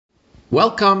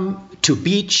Welcome to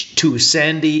Beach Too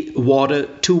Sandy, Water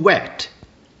Too Wet,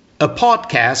 a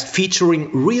podcast featuring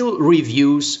real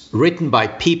reviews written by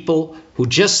people who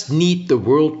just need the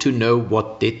world to know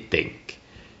what they think.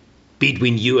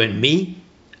 Between you and me,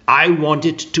 I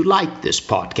wanted to like this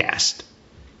podcast,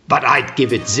 but I'd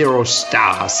give it 0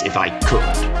 stars if I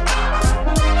could.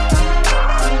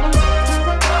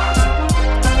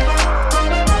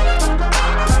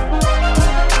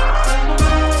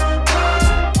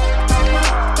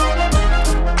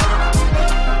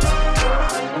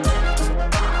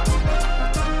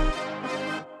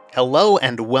 Hello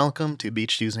and welcome to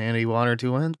Beach Too Sandy, Water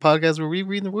Too Wet, the podcast where we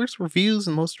read the worst reviews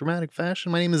in the most dramatic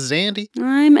fashion. My name is Zandy.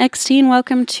 I'm X-Teen.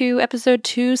 Welcome to episode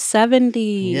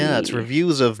 270. Yeah, it's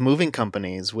reviews of moving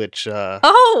companies, which...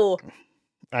 Oh!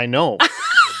 I know.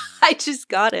 I just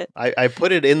got it. I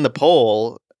put it in the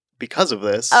poll because of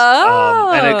this.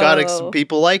 Oh! And it got...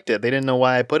 people liked it. They didn't know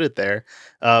why I put it there.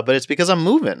 But it's because I'm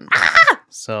moving.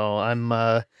 So I'm...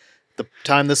 the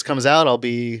time this comes out, I'll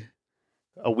be...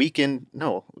 a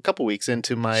couple weeks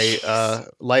into my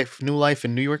new life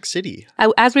in New York City.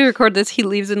 As we record this, he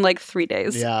leaves in like 3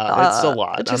 days. Yeah, it's a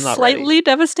lot. Which I'm is not slightly ready.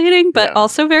 devastating, but Yeah.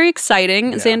 also very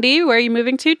exciting. Yeah. Zandy, where are you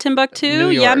moving to? Timbuktu? New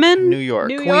York, Yemen? New York,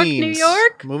 New Queens. York, New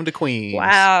York? Moving to Queens.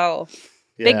 Wow.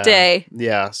 Yeah. Big day.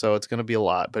 Yeah, so it's gonna be a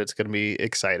lot, but it's gonna be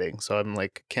exciting. So I'm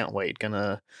like, can't wait.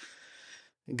 Gonna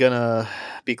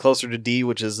be closer to D,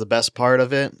 which is the best part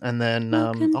of it, and then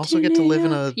Welcome also to get to New live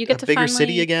in York. a You get to bigger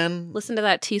city finally again. Listen to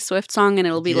that T Swift song and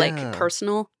it'll be Yeah. like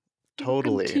personal.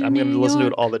 Totally, Welcome to I'm gonna New listen to it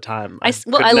York. all the time. I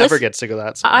could never get sick of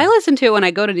that song. I listen to it when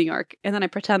I go to New York and then I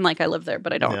pretend like I live there,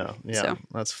 but I don't. Yeah, So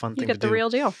that's a fun you thing get to the do. real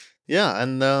deal. Yeah,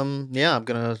 and I'm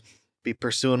gonna be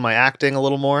pursuing my acting a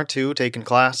little more too, taking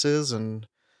classes and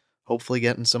hopefully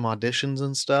getting some auditions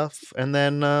and stuff. And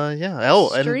then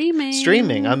and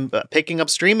streaming. I'm picking up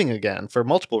streaming again for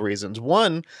multiple reasons.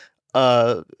 One,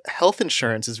 health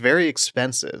insurance is very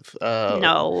expensive.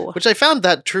 No. Which I found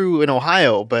that true in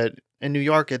Ohio, but in New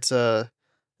York it's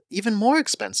even more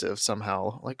expensive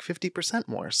somehow, like 50%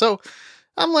 more. So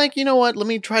I'm like, you know what? Let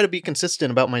me try to be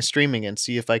consistent about my streaming and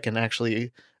see if I can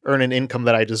actually earn an income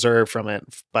that I deserve from it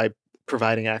by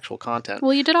providing actual content.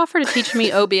 Well, you did offer to teach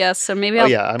me OBS, so maybe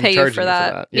I'll I'm pay you charging for you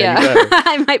that. Yeah, you better.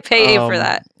 I might pay you for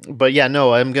that. But yeah,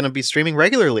 no, I'm going to be streaming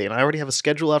regularly, and I already have a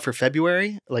schedule out for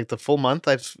February, like the full month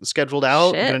I've scheduled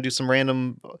out. Shit. I'm going to do some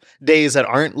random days that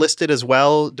aren't listed as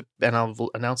well, and I'll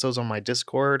announce those on my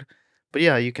Discord. But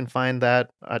yeah, you can find that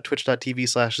at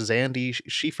twitch.tv/Zandy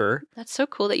Schiefer. That's so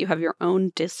cool that you have your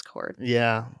own Discord.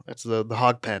 Yeah, it's the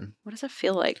hog pen. What does it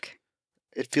feel like?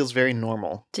 It feels very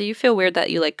normal. Do you feel weird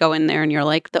that you like go in there and you're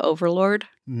like the overlord?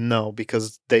 No,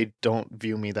 because they don't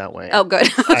view me that way. Oh, good.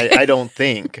 Okay. I don't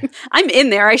think. I'm in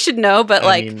there. I should know, but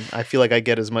I mean, I feel like I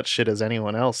get as much shit as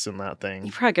anyone else in that thing.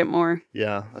 you probably get more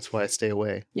Yeah, that's why I stay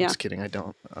away. Yeah. Just kidding, I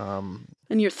don't.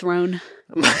 in your throne,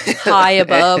 high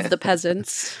above the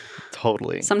peasants.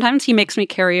 Totally. Sometimes he makes me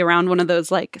carry around one of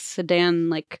those like sedan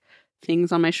like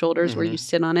things on my shoulders where you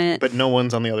sit on it. But no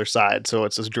one's on the other side, so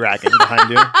it's just dragging behind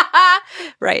you.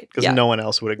 Right. Because Yeah. no one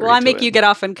else would agree Well, I to make it. you get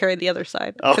off and carry the other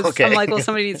side. Oh, 'Cause okay. I'm like, well,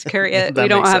 somebody needs to carry it. That We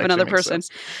don't makes- have actually another makes person.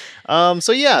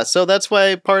 sense. So that's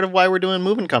why part of why we're doing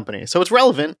Moving Company. So it's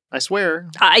relevant, I swear.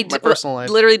 I my personal life.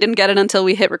 literally didn't get it until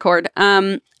we hit record.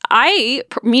 Meanwhile,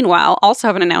 also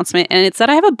have an announcement, and it's that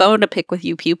I have a bone to pick with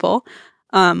you people.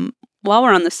 While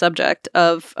we're on the subject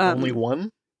of Only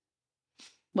one?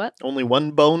 what? Only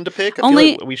one bone to pick? I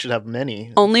Only- feel like we should have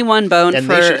many. Only one bone And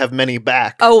for. they should have many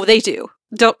back. Oh, they do.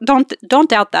 Don't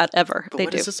doubt that ever. But they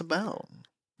what do. is this about?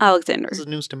 Alexander. This is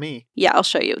news to me. Yeah, I'll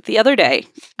show you. The other day,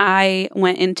 I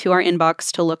went into our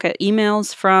inbox to look at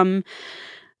emails from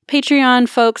Patreon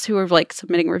folks who were like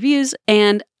submitting reviews,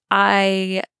 and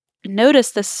I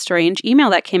noticed this strange email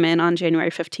that came in on January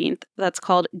 15th that's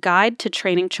called Guide to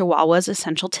Training Chihuahuas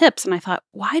Essential Tips. And I thought,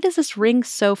 why does this ring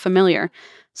so familiar?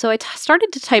 So I started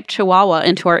to type Chihuahua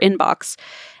into our inbox,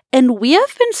 and we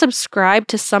have been subscribed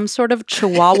to some sort of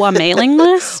Chihuahua mailing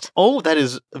list. Oh, that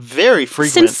is very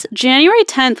frequent. Since January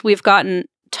 10th, we've gotten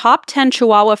top 10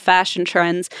 Chihuahua fashion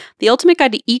trends, the ultimate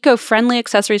guide to eco-friendly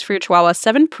accessories for your Chihuahua,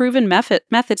 7 proven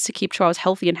methods to keep Chihuahuas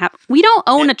healthy and happy. We don't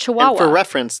own a Chihuahua. And for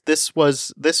reference, this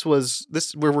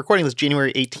we're recording this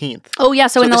January 18th. Oh yeah,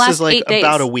 so in the this last is like 8 days.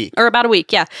 about a week. Or about a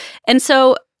week, yeah. And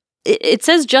so it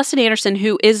says Justin Anderson,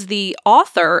 who is the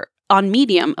author on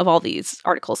Medium of all these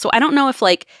articles. So I don't know if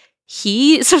like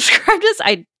he subscribed us.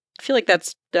 I feel like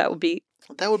that would be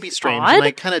That would be strange, odd? and I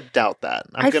kind of doubt that.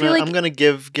 I feel like- I'm gonna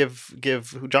give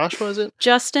who Joshua is it?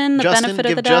 Justin the benefit of the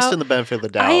Give doubt. Justin the benefit of the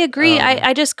doubt. I agree.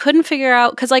 I just couldn't figure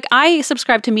out because like I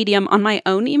subscribe to Medium on my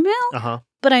own email, Uh huh.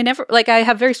 but I never, like, I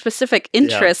have very specific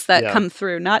interests that come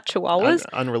through, not chihuahuas.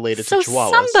 Unrelated to chihuahuas.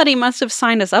 So somebody must have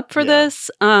signed us up for this.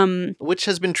 Which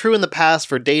has been true in the past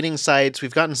for dating sites.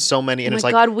 We've gotten so many, and it's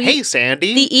like, hey,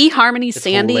 Sandy. The eHarmony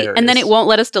Sandy, hilarious. And then it won't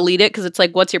let us delete it because it's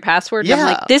like, what's your password? Yeah. I'm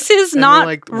like, this is not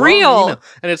like, real.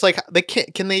 And it's like, they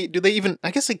can't, do they even,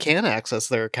 I guess they can access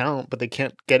their account, but they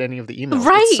can't get any of the emails.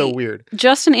 Right. It's so weird.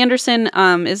 Justin Anderson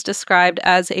is described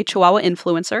as a Chihuahua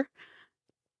influencer.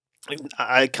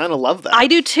 I kind of love that. I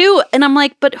do too. And I'm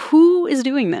like, but who is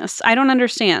doing this? I don't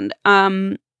understand.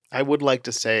 I would like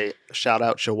to say, shout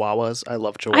out Chihuahuas. I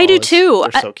love Chihuahuas. I do too.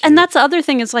 They're so cute. And that's the other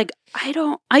thing is like,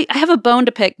 I have a bone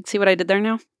to pick. See what I did there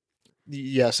now?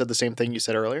 Yeah, I said the same thing you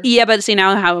said earlier. Yeah, but see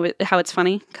now how it's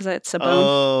funny because it's a bone.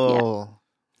 Oh.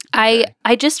 Yeah.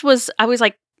 Okay. I was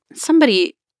like,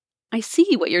 somebody, I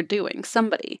see what you're doing.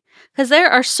 Somebody. Because there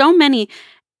are so many.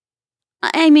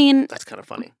 I mean. That's kind of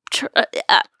funny.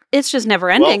 It's just never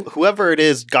ending. Well, whoever it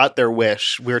is got their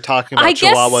wish. We were talking about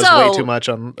Chihuahuas way too much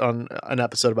on an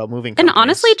episode about moving companies. And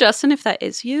honestly, Justin, if that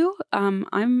is you,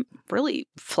 I'm really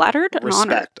flattered and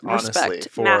honored. Honestly,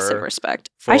 Massive respect.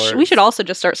 We should also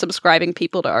just start subscribing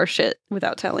people to our shit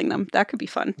without telling them. That could be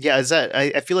fun. Yeah, is that?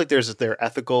 I feel like there are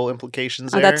ethical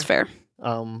implications there. That's fair.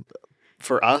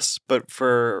 For us, but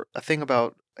for a thing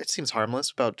about, it seems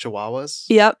harmless about Chihuahuas.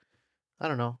 Yep. I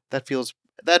don't know. That feels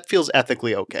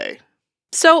ethically okay.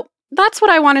 So that's what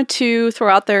I wanted to throw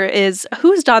out there is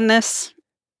who's done this,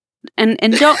 and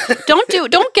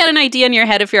don't get an idea in your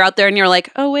head if you're out there and you're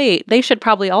like, oh wait, they should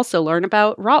probably also learn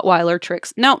about Rottweiler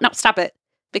tricks. No, stop it,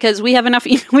 because we have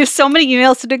we have so many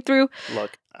emails to dig through.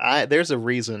 Look, there's a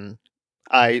reason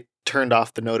I turned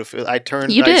off the notification.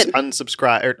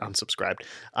 Unsubscribed.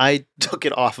 I took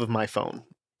it off of my phone.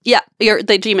 Yeah, the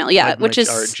Gmail. Yeah, which is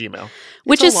our Gmail.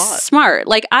 Which is smart.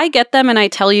 Like I get them, and I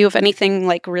tell you if anything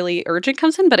like really urgent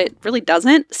comes in, but it really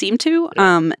doesn't seem to.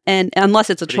 Yeah. And unless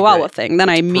it's a Chihuahua thing, then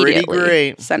I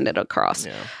immediately send it across.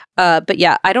 Yeah. But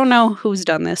yeah, I don't know who's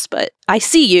done this, but I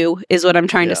see you is what I'm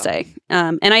trying to say.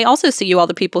 And I also see you, all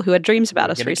the people who had dreams about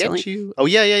us recently. Get you. Oh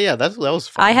yeah. That was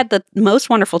fun. I had the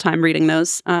most wonderful time reading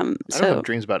those. I don't have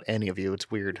dreams about any of you. It's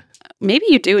weird. Maybe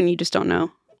you do, and you just don't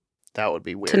know. That would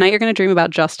be weird. Tonight you're going to dream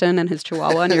about Justin and his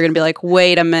Chihuahua, and you're going to be like,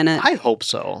 wait a minute. I hope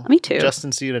so. Me too.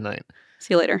 Justin, see you tonight.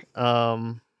 See you later.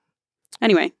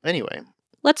 Anyway.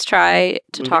 Let's try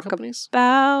to talk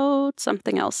about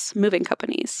something else. Moving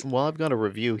companies. Well, I've got a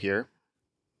review here.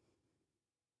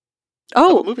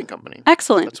 Oh. Of a moving company.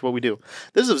 Excellent. That's what we do.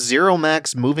 This is of Zero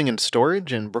Max Moving and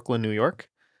Storage in Brooklyn, New York.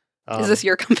 Is this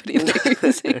your company?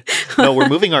 No, we're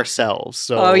moving ourselves.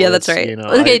 So that's right.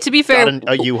 Okay, to be fair,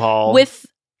 a U-Haul with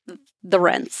the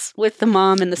rents, with the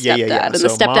mom and the stepdad, and the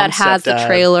stepdad has the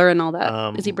trailer and all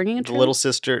that. Is he bringing a trailer? The little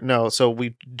sister, no. So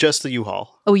just the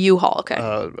U-Haul. Oh, U-Haul. Okay.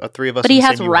 Three of us. But he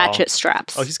has ratchet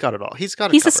straps. Oh, he's got it all. He's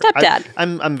a stepdad.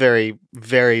 I'm very,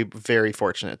 very, very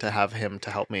fortunate to have him to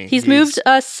help me. He's moved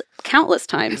us countless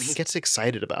times. And he gets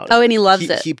excited about it. Oh, and he loves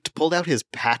it. He pulled out his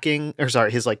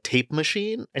his like tape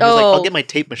machine, and he's like, "I'll get my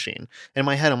tape machine." And in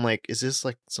my head, I'm like, "Is this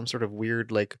like some sort of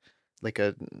weird like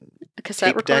a cassette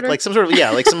tape recorder? Deck, like some sort of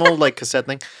like some old like cassette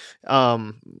thing?"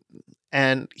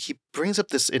 And he brings up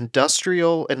this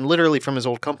industrial, and literally from his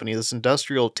old company, this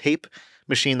industrial tape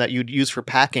machine that you'd use for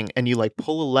packing, and you like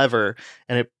pull a lever,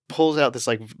 and it pulls out this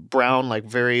like brown, like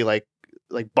very like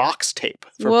box tape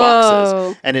for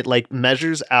boxes, and it like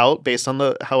measures out based on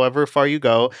the however far you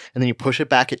go, and then you push it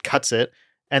back, it cuts it.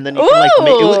 And then you can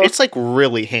like it's like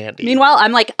really handy. Meanwhile,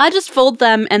 I'm like, I just fold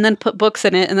them and then put books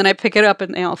in it, and then I pick it up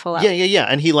and they all fall out. Yeah.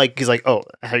 And he's like, oh,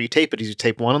 how do you tape it? You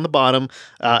tape one on the bottom,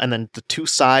 and then the two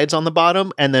sides on the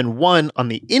bottom, and then one on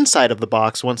the inside of the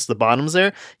box. Once the bottom's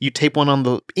there, you tape one on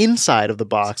the inside of the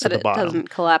box at the bottom. It doesn't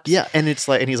collapse. Yeah, and it's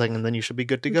like, and he's like, and then you should be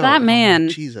good to go. That man,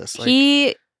 Jesus, like,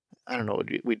 I don't know what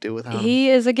we do with him. He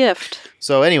is a gift.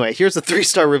 So anyway, here's a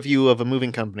 3-star review of a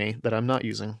moving company that I'm not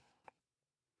using.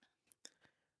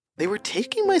 They were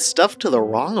taking my stuff to the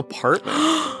wrong apartment.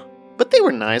 But they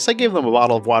were nice. I gave them a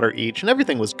bottle of water each, and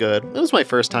everything was good. It was my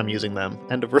first time using them.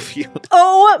 End of review.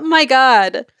 Oh my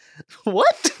god.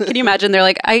 What? Can you imagine? They're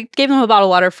like, I gave them a bottle of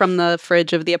water from the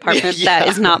fridge of the apartment that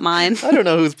is not mine. I don't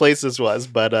know whose place this was,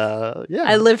 but yeah.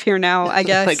 I live here now, I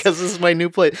guess. I guess this is my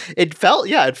new place. It felt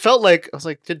like, I was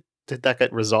like, did that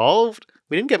get resolved?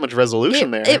 We didn't get much resolution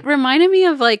there. It reminded me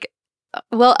of like,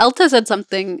 well, Elta said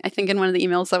something, I think in one of the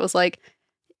emails that was like,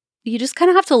 you just kind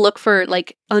of have to look for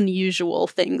like unusual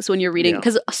things when you're reading,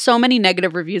 because so many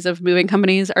negative reviews of moving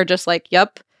companies are just like,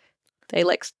 yep, They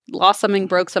like lost something,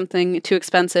 broke something, too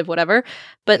expensive, whatever.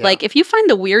 But like if you find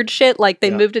the weird shit, like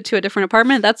they moved it to a different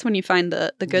apartment, that's when you find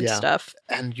the good stuff.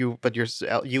 And you and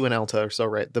Elta are so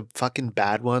right. The fucking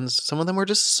bad ones, some of them were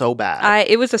just so bad.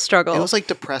 It was a struggle. It was like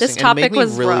depressing. This topic and it made me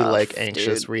was really rough, like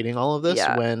anxious dude. reading all of this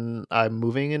when I'm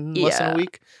moving in less than a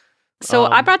week. So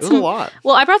I brought some. A lot.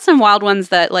 Well, I brought some wild ones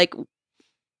that like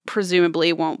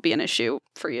presumably won't be an issue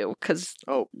for you because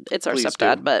it's our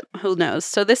stepdad, but who knows?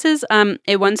 So this is a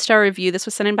 1-star review. This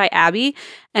was sent in by Abby,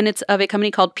 and it's of a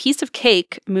company called Piece of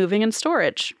Cake Moving and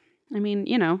Storage. I mean,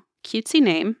 cutesy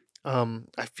name.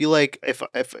 I feel like if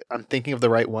I'm thinking of the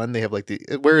right one, they have like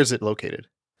where is it located?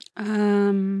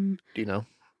 Do you know?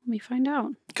 Let me find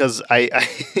out. Because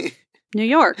I New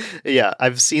York. Yeah,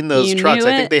 I've seen those trucks.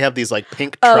 I think they have these like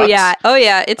pink trucks. Oh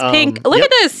yeah, it's pink. Look at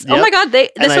this. Oh my god,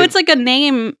 so it's like a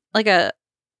name, like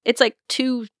it's like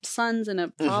two sons and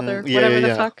a father, whatever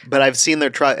the fuck. But I've seen their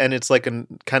truck, and it's like a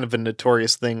kind of a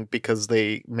notorious thing because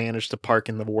they manage to park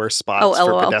in the worst spots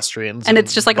for pedestrians. And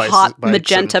it's just like hot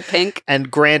magenta pink. And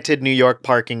granted, New York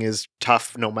parking is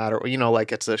tough no matter,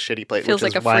 like it's a shitty place. Feels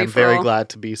which like is why I'm very glad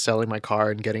to be selling my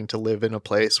car and getting to live in a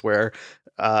place where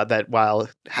that while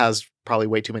it has probably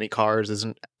way too many cars,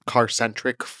 isn't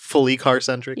car-centric, fully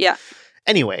car-centric. Yeah.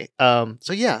 Anyway,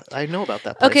 so yeah, I know about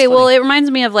that place. Okay, well, it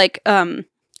reminds me of like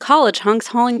college hunks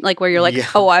hauling, like where you're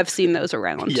like, oh, I've seen those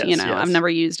around. Yes. I've never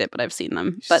used it, but I've seen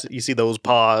them. But you see those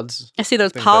pods. I see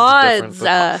those pods.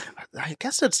 I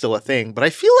guess that's still a thing, but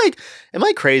I feel like, am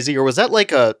I crazy, or was that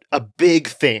like a big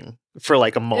thing for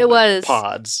like a moment? It was.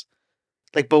 Pods.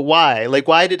 Like, but why? Like,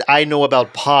 why did I know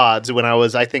about pods when I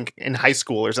was, I think, in high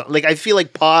school or something? Like, I feel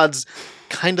like pods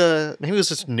kind of, maybe it was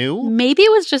just new. Maybe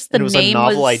it was just the name was a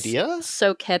novel idea.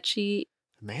 So catchy.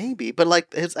 Maybe, but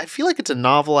like, I feel like it's a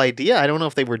novel idea. I don't know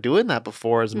if they were doing that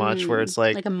before as much, where it's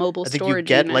like a mobile storage unit. I think you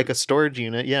get like a storage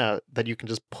unit, that you can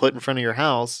just put in front of your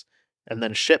house and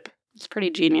then ship. It's pretty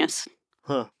genius.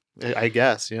 Huh. I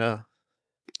guess, yeah.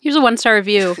 Here's a 1-star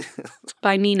review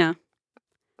by Nina.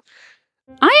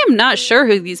 I am not sure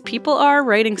who these people are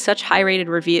writing such high-rated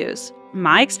reviews.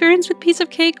 My experience with Piece of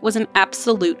Cake was an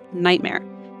absolute nightmare,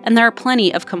 and there are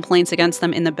plenty of complaints against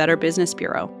them in the Better Business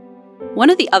Bureau. One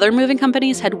of the other moving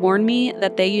companies had warned me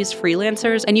that they use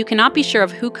freelancers and you cannot be sure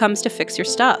of who comes to fix your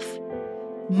stuff.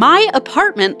 My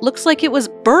apartment looks like it was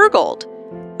burgled.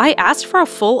 I asked for a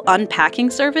full unpacking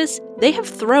service. They have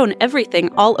thrown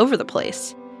everything all over the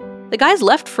place. The guys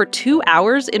left for 2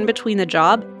 hours in between the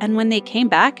job, and when they came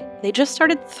back, they just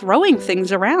started throwing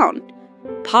things around.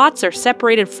 Pots are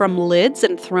separated from lids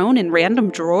and thrown in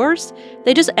random drawers.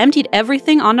 They just emptied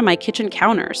everything onto my kitchen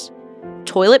counters.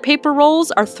 Toilet paper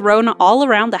rolls are thrown all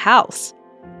around the house.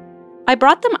 I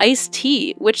brought them iced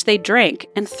tea, which they drank,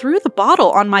 and threw the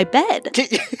bottle on my bed.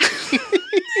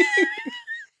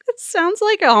 It sounds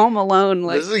like a Home Alone,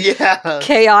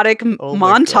 chaotic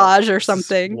montage or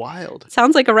something. Wild.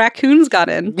 Sounds like a raccoon's got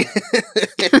in.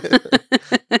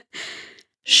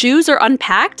 Shoes are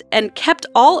unpacked and kept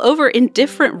all over in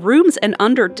different rooms and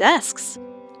under desks.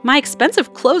 My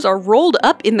expensive clothes are rolled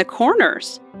up in the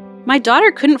corners. My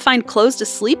daughter couldn't find clothes to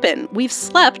sleep in. We've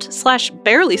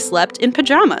slept/barely slept in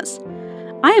pajamas.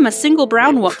 I am a single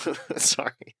brown woman.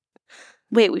 Sorry.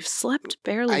 Wait, we've slept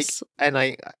barely.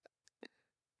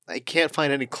 I can't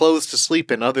find any clothes to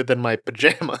sleep in other than my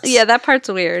pajamas. Yeah, that part's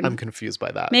weird. I'm confused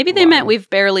by that. Maybe they meant we've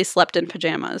barely slept in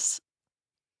pajamas.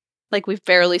 Like we've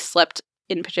barely slept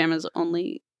in pajamas,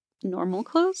 only normal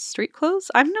clothes, street clothes.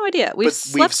 I have no idea. We've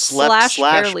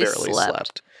slept/barely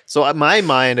slept. So in my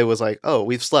mind, it was like, oh,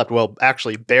 we've slept. Well,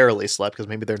 actually, barely slept because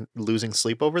maybe they're losing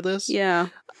sleep over this. Yeah.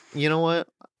 You know what?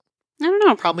 I don't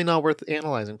know. Probably not worth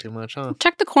analyzing too much, huh?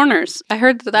 Check the corners. I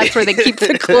heard that's where they keep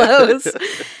the clothes.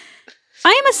 I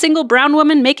am a single brown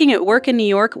woman making it work in New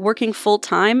York, working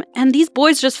full-time, and these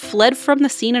boys just fled from the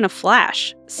scene in a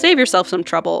flash. Save yourself some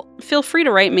trouble. Feel free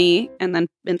to write me, and then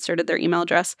inserted their email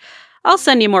address. I'll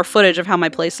send you more footage of how my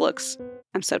place looks.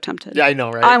 I'm so tempted. Yeah, I know,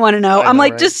 right? I want to know. I'm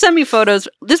like, just send me photos.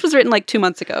 This was written like 2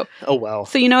 months ago. Oh, wow.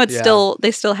 So it's still,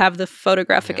 they still have the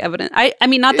photographic evidence. I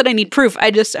mean, not that I need proof. I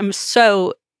just am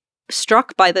so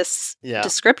struck by this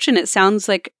description. It sounds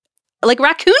like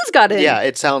raccoons got in. Yeah,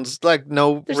 it sounds like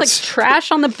There's like trash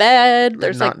on the bed.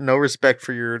 There's no respect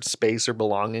for your space or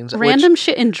belongings. Random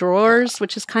shit in drawers,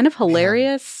 which is kind of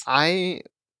hilarious. I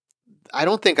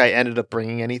don't think I ended up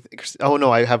bringing anything. Oh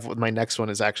no, I have. My next one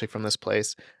is actually from this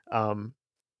place,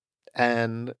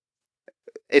 and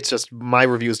it's just my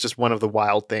review is just one of the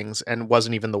wild things, and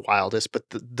wasn't even the wildest, but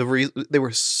they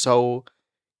were so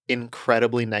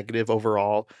incredibly negative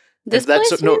overall. This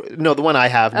place? No, the one I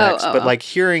have next. But like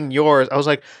hearing yours, I was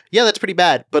like, yeah, that's pretty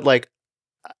bad. But like,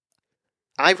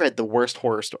 I read the worst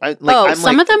horror story.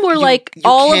 Some of them were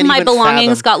all of my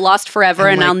belongings got lost forever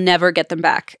and I'll never get them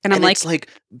back. And I'm like, it's like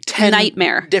 10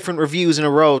 nightmare. Different reviews in a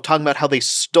row talking about how they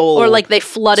stole or like they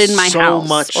flooded my house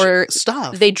much or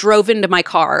stuff. They drove into my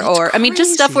car It's I mean,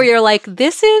 just stuff where you're like,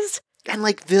 this is and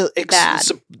like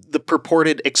the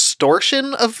purported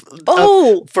extortion of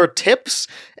for tips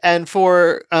and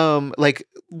for like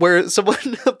where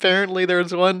someone apparently there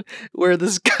was one where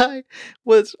this guy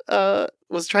was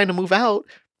trying to move out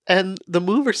and the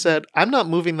mover said, "I'm not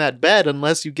moving that bed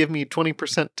unless you give me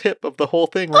 20% tip of the whole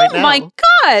thing right now." Oh my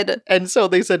God. And so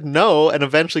they said no and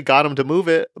eventually got him to move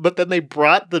it, but then they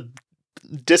brought the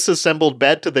disassembled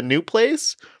bed to the new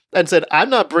place and said, "I'm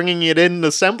not bringing it in and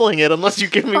assembling it unless you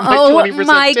give me my 20% tip." Oh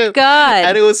my God.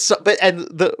 And it was and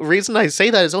the reason I say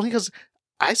that is only because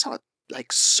I saw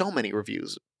like so many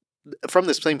reviews from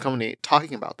this same company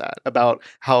talking about that, about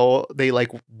how they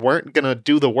like weren't going to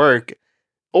do the work,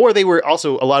 or they were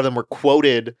also, a lot of them were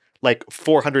quoted like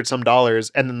 $400 some,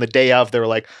 and then the day of they were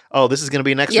like, "Oh, this is going to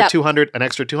be an extra 200, an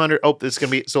extra 200. Oh, this is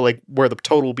going to be," so like where the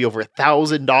total will be over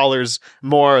 $1,000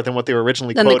 more than what they were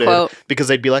originally quoted, because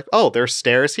they'd be like, "Oh, there's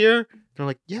stairs here." They're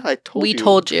like, "Yeah, we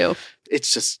told you."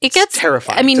 It's just it's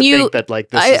terrifying. I mean, to think that like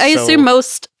this I assume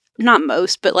not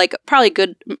most, but like probably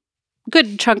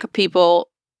good chunk of people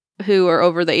who are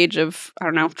over the age of, I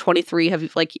don't know, 23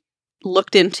 have like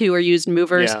looked into or used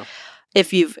movers. Yeah.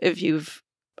 If you've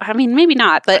I mean, maybe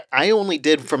not, but I only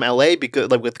did from LA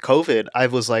because like with COVID, I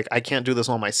was like, I can't do this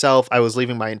all myself. I was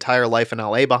leaving my entire life in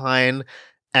LA behind.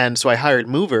 And so I hired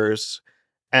movers,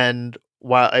 and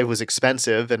while it was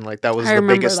expensive and like that was the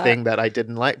biggest thing that I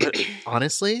didn't like, but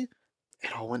honestly,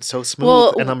 it all went so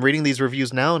smooth. And I'm reading these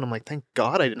reviews now and I'm like, thank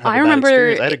God I didn't have a bad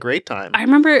experience. I had a great time. I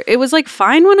remember it was like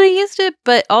fine when I used it,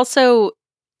 but also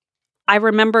I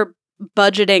remember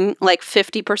budgeting like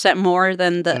 50% more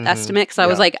than the estimate, because I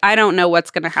was like, I don't know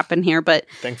what's going to happen here, but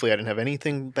thankfully I didn't have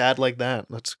anything bad like that.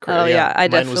 That's crazy. Oh yeah, I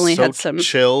definitely had some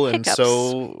chill hiccups. And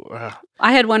so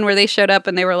I had one where they showed up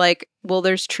and they were like, "Well,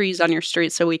 there's trees on your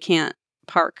street, so we can't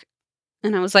park,"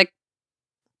 and I was like,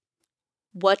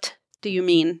 "What do you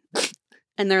mean?"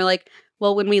 And they're like,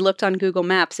 "Well, when we looked on Google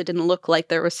Maps, it didn't look like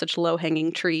there was such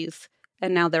low-hanging trees,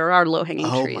 and now there are low-hanging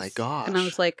trees." Oh my gosh! And I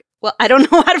was like, "Well, I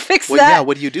don't know how to fix that." Yeah,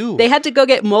 what do you do? They had to go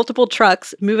get multiple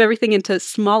trucks, move everything into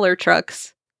smaller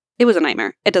trucks. It was a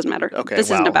nightmare. It doesn't matter. Okay, this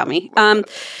isn't about me.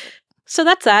 So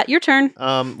that's that. Your turn.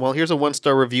 Well, here's a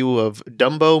 1-star review of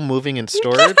Dumbo moving in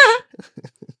storage.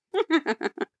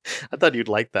 I thought you'd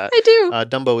like that. I do.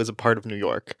 Dumbo is a part of New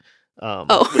York.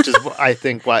 Which is, I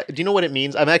think, why. Do you know what it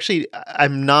means? I'm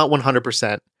not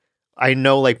 100%. I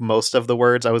know like most of the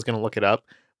words. I was going to look it up,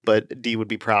 but Dee would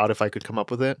be proud if I could come up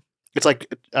with it. It's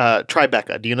like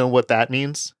Tribeca. Do you know what that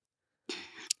means?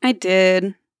 I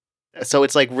did. So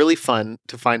it's like really fun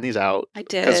to find these out. I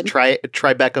did. Because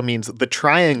Tribeca means the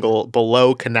triangle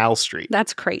below Canal Street.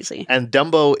 That's crazy. And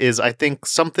Dumbo is, I think,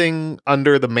 something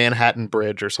under the Manhattan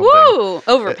Bridge or something. Woo!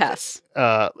 Overpass.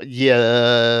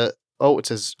 Yeah. Oh, it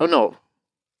says, oh no.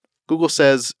 Google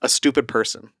says a stupid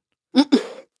person.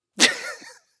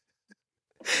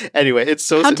 Anyway, it's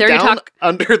so down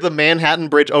under the Manhattan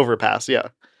Bridge overpass. Yeah.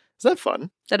 Is that fun?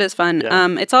 That is fun. Yeah.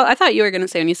 It's all. I thought you were going to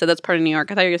say when you said that's part of New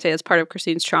York. I thought you were going to say that's part of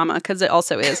Christine's trauma, because it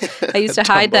also is. I used to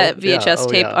hide that VHS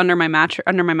tape under my mattress.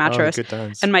 Oh, good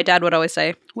times. And my dad would always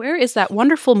say, "Where is that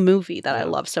wonderful movie that I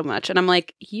love so much?" And I'm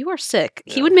like, "You are sick."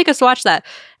 Yeah. He would make us watch that,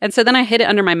 and so then I hid it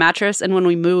under my mattress. And when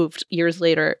we moved years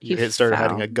later, he started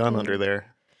hiding a gun under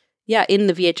there. Yeah, in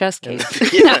the VHS case.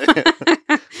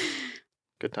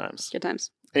 Good times. Good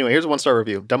times. Anyway, here's a 1-star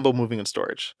review. Dumbo moving in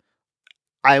storage.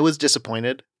 I was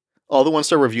disappointed. All the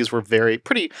 1-star reviews were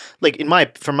pretty,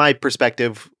 like from my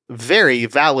perspective, very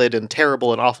valid and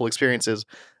terrible and awful experiences.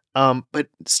 But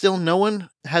still, no one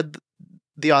had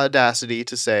the audacity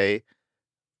to say,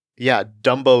 "Yeah,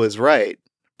 Dumbo is right."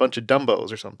 Bunch of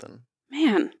Dumbos or something.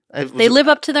 Man, they live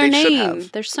up to their name.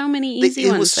 There's so many easy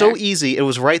ones. It was so easy. It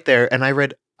was right there, and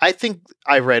I think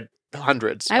I read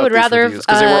hundreds. I would rather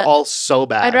because they were all so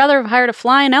bad. I'd rather have hired a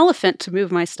flying elephant to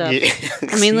move my stuff. Yeah,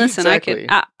 I mean, listen, exactly.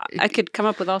 I could come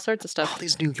up with all sorts of stuff. All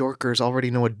these New Yorkers already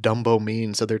know what Dumbo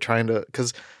means, so they're trying to,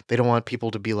 because they don't want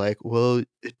people to be like, "Well,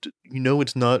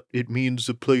 it's not. It means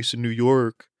a place in New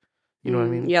York." You know what I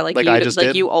mean? Yeah, like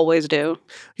you always do.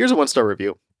 Here's a 1-star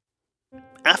review.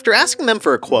 After asking them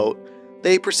for a quote,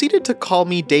 they proceeded to call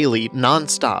me daily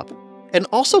nonstop, and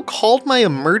also called my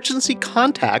emergency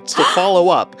contacts to follow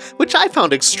up, which I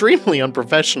found extremely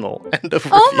unprofessional. End of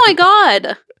review. Oh my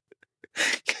God.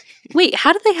 Wait,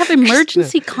 how do they have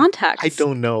emergency contacts? I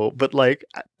don't know, but like,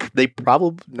 they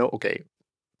probably know. Okay,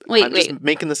 I'm just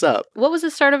making this up. What was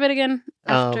the start of it again?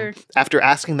 After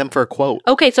asking them for a quote.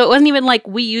 Okay, so it wasn't even like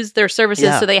we used their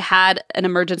services, so they had an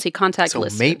emergency contact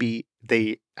list. So maybe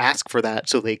they ask for that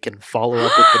so they can follow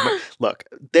up with them. Look,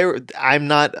 I'm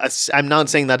not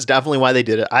saying that's definitely why they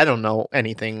did it. I don't know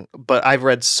anything, but I've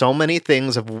read so many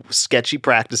things of sketchy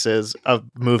practices of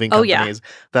moving companies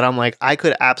that I'm like, I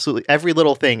could absolutely, every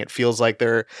little thing, it feels like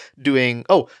they're doing.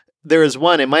 Oh, there is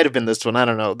one, it might have been this one, I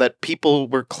don't know, that people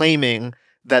were claiming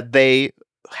that they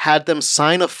had them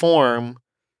sign a form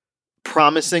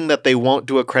promising that they won't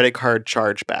do a credit card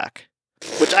chargeback.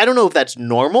 Which I don't know if that's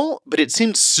normal, but it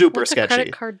seems super sketchy.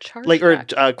 Credit card chargeback? Like,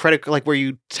 or credit, like where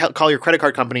you call your credit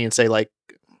card company and say like,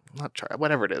 not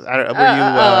whatever it is. I don't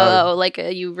know. Where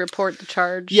you report the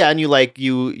charge. Yeah, and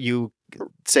you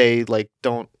say like,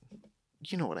 don't,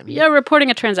 you know what I mean? Yeah, reporting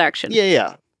a transaction.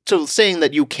 Yeah. So saying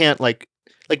that you can't like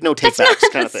no takebacks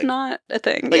kind of thing. That's not a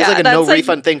thing. Like, it's like a no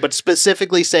refund thing, but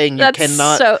specifically saying you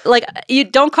cannot. So, like, you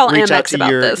don't call Amex about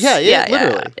this. Yeah,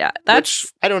 literally. Yeah. That's.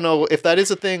 Which, I don't know if that is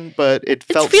a thing, but it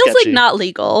feels sketchy. Like not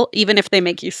legal, even if they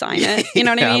make you sign it. You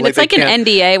know what I mean? It's like an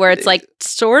NDA where it's like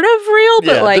sort of real,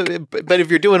 but but if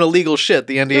you're doing illegal shit,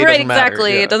 the NDA doesn't matter.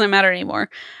 Exactly. It doesn't matter anymore.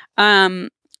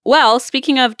 Well,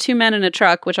 speaking of Two Men in a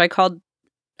Truck, which I called.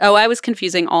 Oh, I was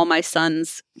confusing all my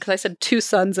sons because I said two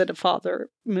sons and a father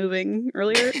moving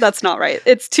earlier. That's not right.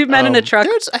 It's Two Men in a Truck.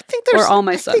 I think there's All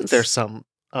My Sons. I think there's some.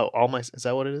 Oh, All My. Is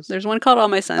that what it is? There's one called All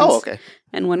My Sons. Oh, okay.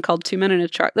 And one called Two Men in a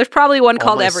Truck. There's probably one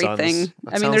called Everything.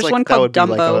 I mean, there's one called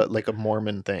Dumbo. Like a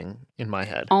Mormon thing in my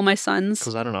head. All My Sons.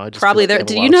 Because I don't know. I just probably there.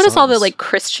 Did you notice all the like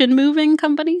Christian moving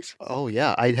companies? Oh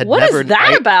yeah, I had What never. What is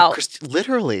that about?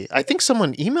 Literally, I think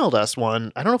someone emailed us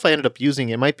one. I don't know if I ended up using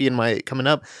it. It might be in my coming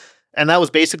up. And that was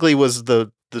basically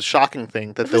the shocking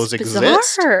thing that those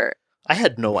exist. I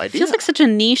had no idea. It feels like such a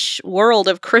niche world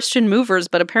of Christian movers,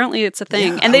 but apparently it's a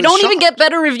thing. Yeah, and they don't even get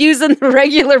better reviews than the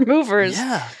regular movers.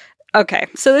 Yeah. Okay,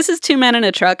 so this is Two Men in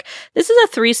a Truck. This is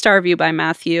a 3-star review by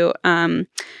Matthew. And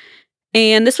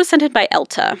this was sent in by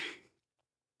Elta.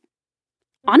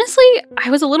 Honestly, I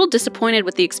was a little disappointed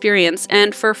with the experience,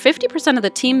 and for 50% of the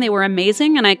team, they were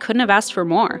amazing, and I couldn't have asked for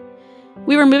more.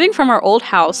 We were moving from our old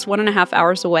house 1.5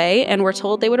 hours away, and were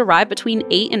told they would arrive between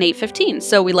 8 and 8:15,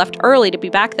 so we left early to be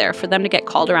back there for them to get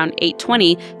called around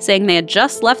 8:20, saying they had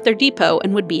just left their depot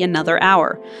and would be another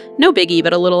hour. No biggie,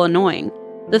 but a little annoying.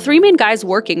 The 3 main guys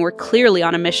working were clearly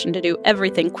on a mission to do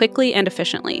everything quickly and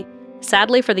efficiently.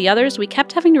 Sadly for the others, we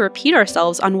kept having to repeat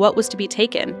ourselves on what was to be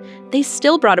taken. They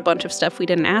still brought a bunch of stuff we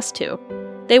didn't ask to.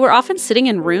 They were often sitting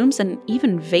in rooms and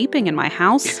even vaping in my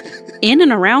house, in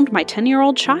and around my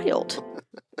 10-year-old child.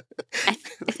 I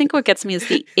think what gets me is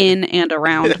the in and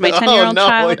around my 10-year-old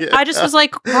child. Yeah. I just was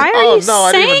like, why are you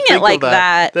saying it like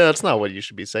that? That's not what you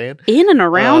should be saying. In and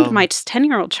around my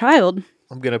 10-year-old child.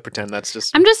 I'm going to pretend that's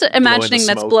just I'm just imagining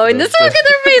that's blowing the smoke in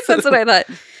their face. That's what I thought.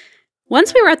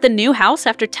 Once we were at the new house,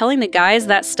 after telling the guys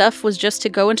that stuff was just to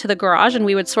go into the garage and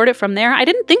we would sort it from there, I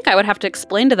didn't think I would have to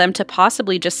explain to them to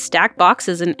possibly just stack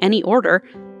boxes in any order.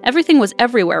 Everything was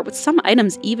everywhere, with some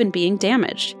items even being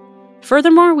damaged.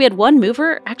 Furthermore, we had one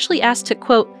mover actually asked to,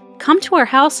 quote, come to our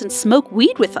house and smoke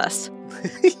weed with us.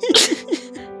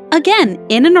 Again,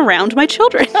 in and around my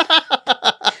children.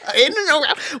 In and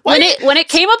around. When it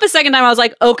came up a second time, I was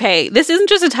like, okay, this isn't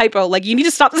just a typo. Like, you need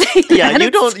to stop saying that.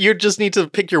 Yeah, you just need to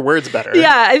pick your words better.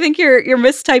 Yeah, I think you're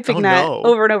mistyping that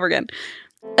over and over again.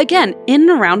 Again, in and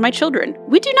around my children.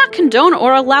 We do not condone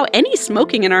or allow any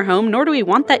smoking in our home, nor do we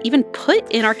want that even put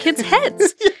in our kids'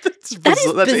 heads. That's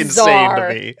insane to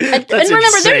me. And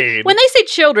remember, when they say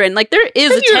children, like there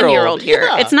is a 10-year-old here.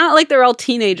 Yeah. It's not like they're all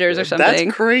teenagers or something.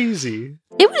 That's crazy.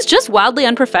 It was just wildly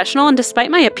unprofessional, and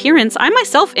despite my appearance, I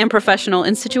myself am professional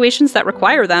in situations that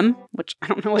require them, which I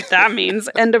don't know what that means.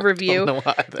 End of review. I don't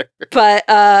know either. But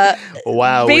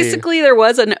wow. Basically, there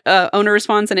was an owner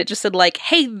response, and it just said like,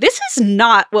 "Hey, this is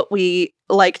not what we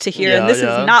like to hear, and this is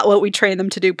not what we train them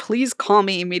to do. Please call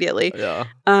me immediately." Yeah.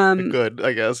 Good,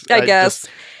 I guess. I guess.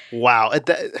 Wow.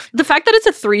 The fact that it's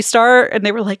a 3-star and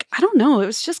they were like, I don't know, it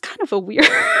was just kind of a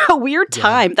weird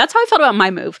time. That's how I felt about my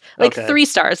move. Like 3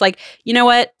 stars. Like, you know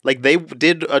what? Like they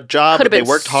did a job, but they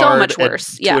worked hard so much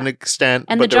worse. to an extent.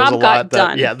 And but the job got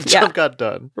done. The job got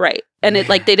done. Right. And it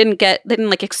like they didn't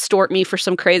like extort me for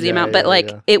some crazy amount, but like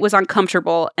it was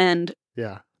uncomfortable and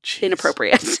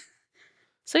inappropriate.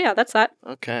 So yeah, that's that.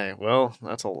 Okay, well,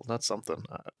 that's something.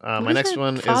 My next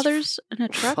one is Fathers in a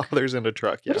Truck. Fathers in a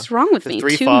Truck. Yeah. What is wrong with me?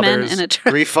 3 Two fathers, men in a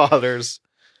truck. 3 fathers.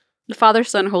 The Father,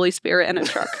 Son, Holy Spirit, and a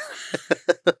truck.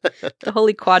 The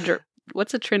Holy Quadra.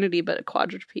 What's a Trinity but a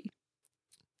quadrupede?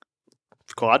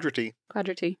 Quadrity.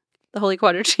 Quadrity. The Holy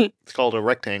Quadrigy. It's called a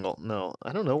rectangle. No,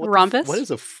 I don't know. Rhombus? What is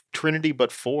a trinity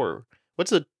but 4?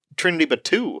 What's a trinity but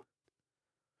 2?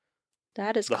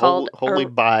 That is called... Holy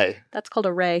bi. That's called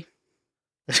a ray.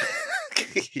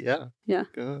 Yeah. Yeah.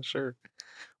 Sure.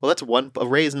 Well, that's a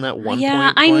ray isn't that one Yeah,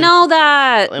 point I blank? know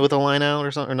that. With a line out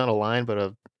or something? Or not a line, but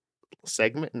a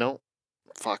segment? No.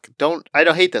 Fuck. I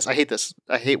don't hate this. I hate this.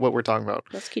 I hate what we're talking about.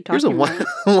 Let's keep talking Here's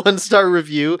a one-star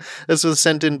review. This was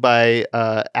sent in by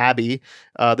Abby.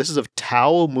 This is of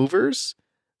Tau Movers.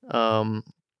 And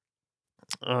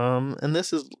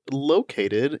this is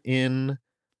located in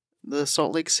the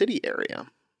Salt Lake City area.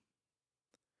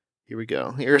 Here we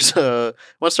go. Here's a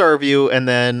one-star review and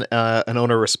then an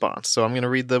owner response. So I'm going to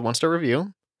read the one-star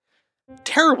review.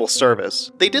 Terrible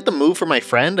service. They did the move for my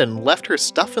friend and left her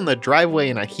stuff in the driveway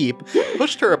in a heap,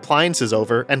 pushed her appliances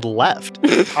over, and left.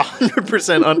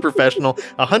 100% unprofessional,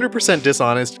 100%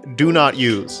 dishonest, do not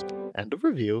use. End of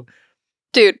review.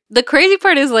 Dude, the crazy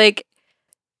part is like,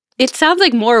 it sounds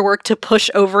like more work to push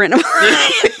over an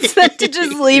appliance than to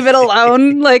just leave it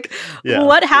alone. Like,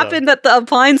 what happened that the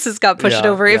appliances got pushed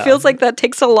over? It feels like that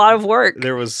takes a lot of work.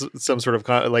 There was some sort of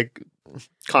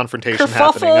confrontation kerfuffle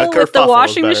happening. With the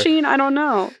washing machine? I don't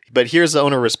know. But here's the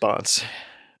owner response.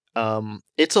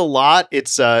 It's a lot.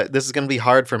 This is going to be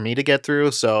hard for me to get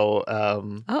through. So,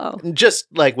 just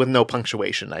like with no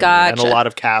punctuation. And a lot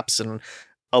of caps and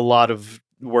a lot of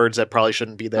words that probably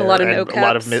shouldn't be there. A lot of no caps. A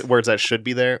lot of words that should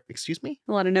be there. Excuse me?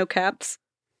 A lot of no caps.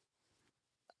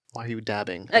 Why are you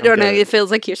dabbing? I don't know. It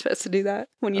feels like you're supposed to do that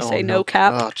when you say no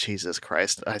cap. Oh, Jesus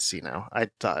Christ. I see now. I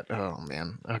thought, oh,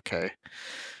 man. Okay.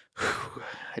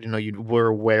 I didn't know you were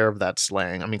aware of that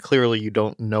slang. I mean, clearly you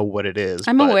don't know what it is.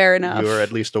 I'm aware enough. You're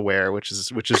at least aware, which is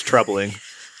troubling.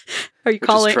 Are you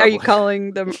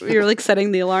calling them? You're like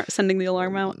sending the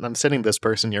alarm out. I'm sending this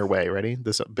person your way. Ready?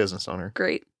 This business owner.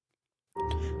 Great.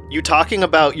 You talking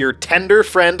about your tender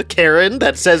friend Karen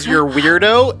that says you're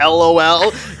weirdo?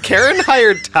 LOL. Karen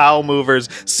hired Tau Movers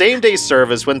same-day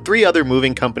service when 3 other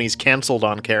moving companies canceled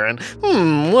on Karen.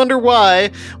 Wonder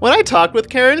why. When I talked with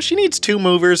Karen, she needs 2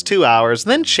 movers, 2 hours,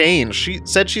 then change. She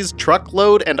said she's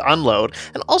truckload and unload,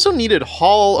 and also needed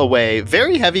haul away,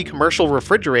 very heavy commercial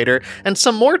refrigerator, and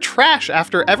some more trash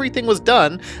after everything was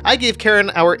done. I gave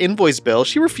Karen our invoice bill.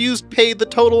 She refused to pay the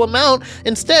total amount,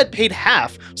 instead paid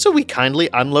half, so we kindly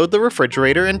unloaded the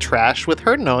refrigerator and trash with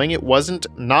her knowing it wasn't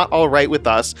not all right with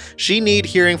us. She need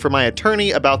hearing from my attorney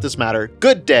about this matter.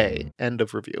 Good day. End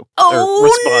of review.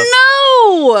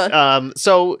 Oh, no!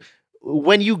 So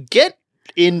when you get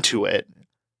into it,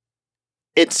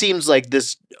 it seems like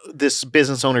this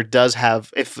business owner does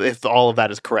have, if all of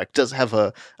that is correct, does have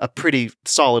a pretty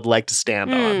solid leg to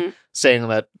stand on, saying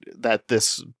that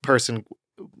this person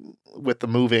with the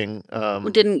moving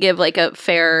didn't give like a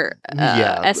fair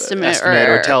estimate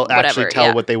or tell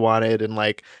what they wanted and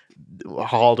like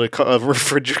hauled a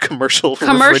commercial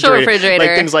refrigerator,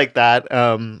 like things like that.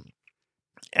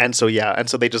 And so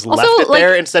they just left it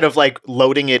there instead of like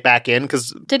loading it back in.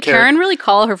 Because did Karen really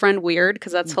call her friend weird?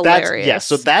 Because that's hilarious.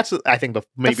 So that's I think the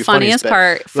funniest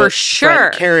part for sure.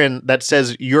 Karen that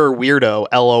says you're a weirdo.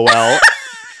 LOL.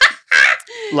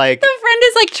 Like the friend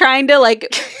is like trying to like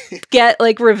get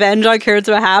like revenge on Karen's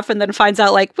behalf, and then finds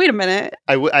out like, wait a minute.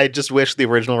 I just wish the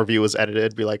original review was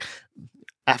edited. Be like,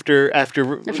 after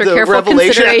the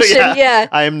revelation,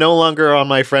 I am no longer on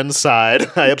my friend's side.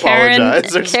 I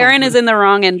apologize. Karen is in the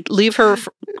wrong, and leave her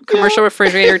commercial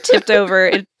refrigerator tipped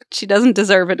over. She doesn't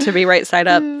deserve it to be right side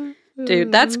up,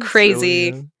 dude. That's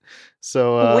crazy.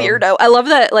 So weirdo. I love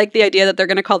that. Like the idea that they're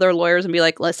gonna call their lawyers and be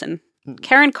like, listen.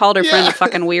 Karen called her friend a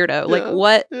fucking weirdo. Like,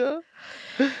 what? Yeah.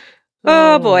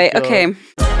 Oh, boy. God. Okay.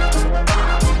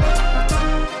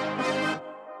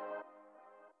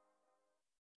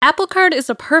 Apple Card is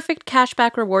a perfect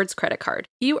cashback rewards credit card.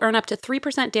 You earn up to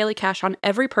 3% daily cash on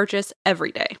every purchase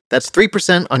every day. That's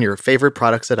 3% on your favorite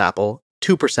products at Apple,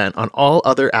 2% on all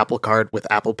other Apple Card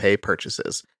with Apple Pay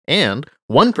purchases, and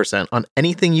 1% on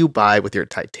anything you buy with your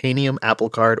titanium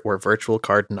Apple Card or virtual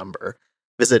card number.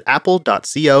 Visit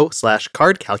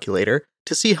apple.co/card calculator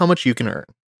to see how much you can earn.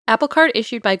 Apple Card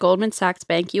issued by Goldman Sachs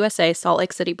Bank USA, Salt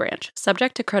Lake City branch.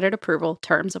 Subject to credit approval.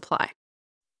 Terms apply.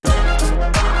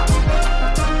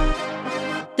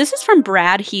 This is from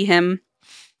Brad He/Him,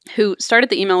 who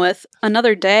started the email with,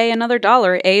 another day, another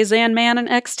dollar, Zan Man and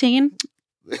X-Teen.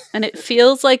 And it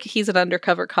feels like he's an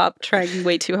undercover cop trying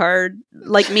way too hard.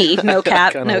 Like me. No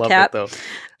cap. No cap. So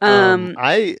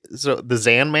the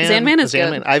Zan Man. Zan Man is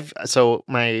good.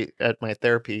 At my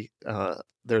therapy,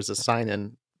 there's a sign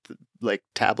in like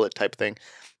tablet type thing,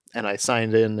 and I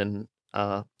signed in and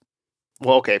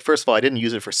first of all, I didn't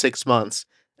use it for 6 months,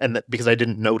 and because I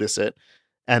didn't notice it,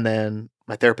 and then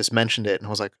my therapist mentioned it, and I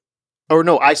was like, or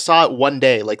no, I saw it one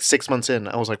day, like 6 months in.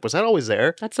 I was like, was that always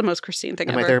there? That's the most Christine thing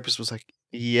and ever. My therapist was like,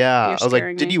 yeah. You're I was like,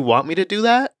 scaring did me. you want me to do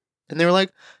that? And they were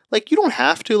like, you don't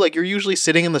have to. Like, you're usually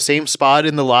sitting in the same spot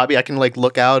in the lobby. I can, like,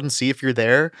 look out and see if you're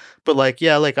there. But, like,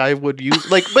 yeah, like, I would use,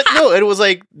 like, but no, it was,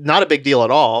 like, not a big deal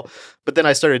at all. But then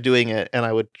I started doing it, and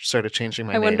I started changing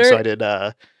my name. So I did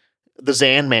the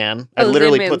Zan Man. I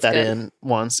literally put that in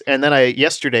once. And then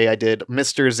yesterday I did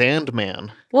Mr. Zandman.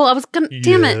 Well, I was gonna,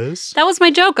 damn it. That was my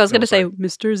joke. I was going to say,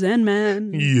 Mr.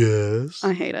 Zandman. Yes.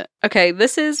 I hate it. Okay,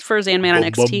 this is for Zandman on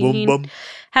X-Teen.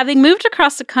 Having moved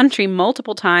across the country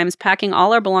multiple times, packing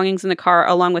all our belongings in the car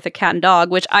along with a cat and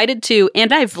dog, which I did too,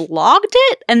 and I vlogged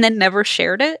it and then never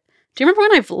shared it. Do you remember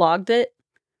when I vlogged it?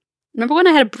 Remember when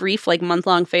I had a brief, like,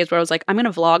 month-long phase where I was like, I'm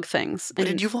going to vlog things. What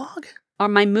did you vlog?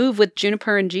 On my move with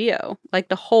Juniper and Geo. Like,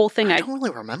 the whole thing. I don't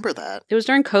really remember that. It was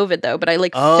during COVID, though, but I,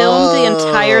 like, filmed the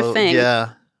entire thing.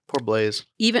 Yeah. Poor Blaze.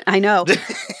 I know.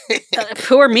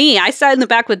 Poor me. I sat in the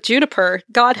back with Juniper.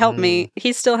 God help me.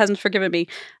 He still hasn't forgiven me.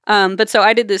 But so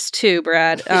I did this too,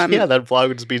 Brad. Yeah, that vlog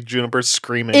would just be Juniper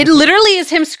screaming. It literally is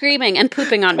him screaming and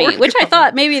pooping on me, which I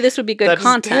thought maybe this would be good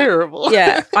content. That's terrible.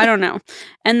 Yeah, I don't know.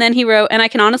 And then he wrote, and I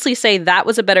can honestly say that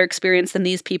was a better experience than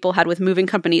these people had with moving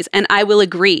companies. And I will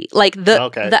agree. Like,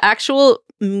 the actual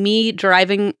me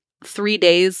driving 3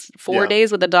 days, 4 days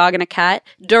with a dog and a cat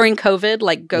during COVID,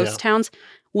 like ghost towns,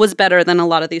 was better than a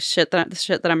lot of the shit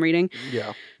that I'm reading.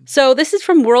 Yeah. So this is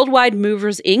from Worldwide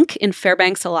Movers Inc. in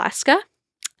Fairbanks, Alaska.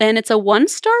 And it's a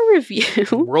 1-star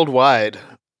review. Worldwide.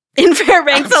 In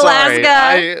Fairbanks,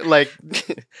 Alaska.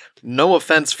 No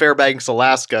offense, Fairbanks,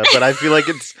 Alaska, but I feel like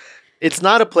it's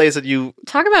not a place that you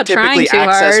talk about typically trying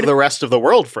too access hard. The rest of the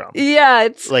world from. Yeah,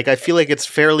 it's like, I feel like it's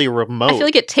fairly remote. I feel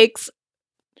like it takes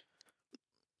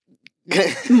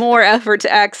more effort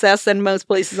to access than most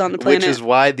places on the planet. Which is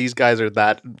why these guys are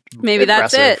that maybe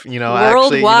impressive. That's it. You know,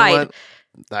 worldwide.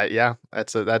 Actually, you know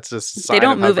what? That's just they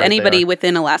don't move anybody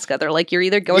within Alaska. They're like, you're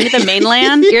either going to the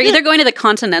mainland, you're either going to the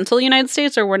continental United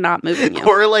States, or we're not moving you.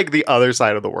 Or like the other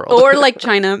side of the world. Or like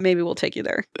China, maybe we'll take you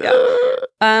there.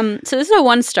 Yeah. So this is a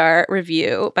 1-star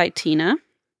review by Tina.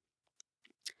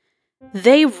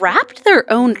 They wrapped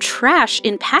their own trash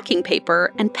in packing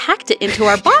paper and packed it into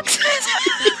our boxes.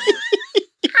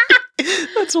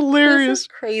 That's hilarious. This is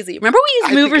crazy. Remember we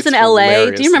used movers in LA?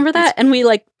 Hilarious. Do you remember that? And we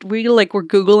were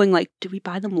Googling, like, do we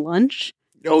buy them lunch?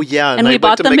 Oh, yeah. And we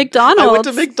bought them McDonald's. I went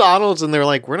to McDonald's and they were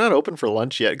like, we're not open for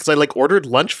lunch yet. Because I like ordered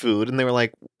lunch food and they were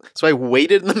like, so I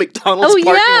waited in the McDonald's parking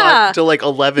lot until like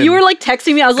 11. You were like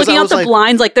texting me. I was looking out the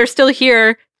blinds like, they're still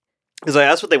here. Because I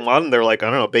asked what they wanted, and they were like, I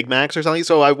don't know, Big Macs or something.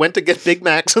 So I went to get Big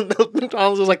Macs, and the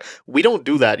McDonald's was like, we don't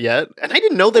do that yet. And I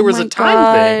didn't know there was a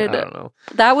time thing. I don't know.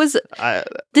 That was...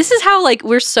 this is how, like,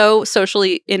 we're so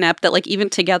socially inept that, like,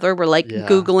 even together, we're, like,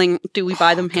 Googling, do we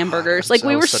buy them hamburgers? God, like,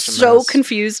 we were so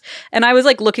confused. And I was,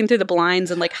 like, looking through the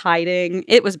blinds and, like, hiding.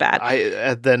 It was bad.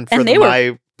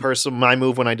 My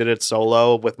move when I did it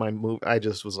solo with my move, I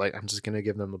just was like, I'm just going to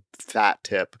give them a fat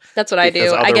tip. That's what I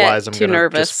do. I get too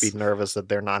nervous. Just be nervous that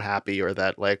they're not happy or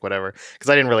that like whatever. Because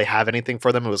I didn't really have anything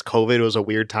for them. It was COVID. It was a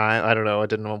weird time. I don't know. I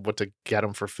didn't know what to get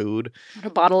them for food.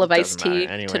 A bottle of iced tea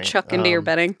to chuck into your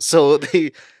bedding. So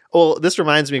this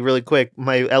reminds me really quick.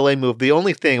 My LA move, the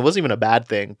only thing, it wasn't even a bad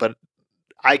thing, but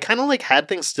I kind of like had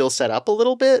things still set up a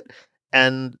little bit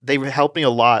and they helped me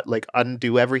a lot, like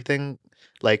undo everything.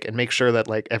 Like, and make sure that,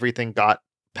 like, everything got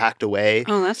packed away.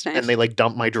 Oh, that's nice. And they, like,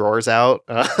 dumped my drawers out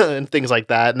and things like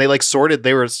that. And they, like, sorted,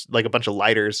 they were, like, a bunch of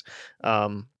lighters,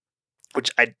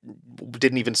 which I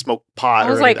didn't even smoke pot.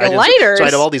 I was like, lighters? So I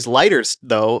had all these lighters,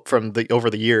 though, from over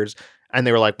the years. And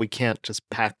they were like, we can't just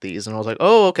pack these. And I was like,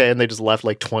 oh, okay. And they just left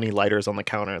like 20 lighters on the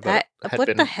counter.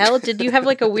 The hell? Did you have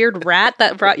like a weird rat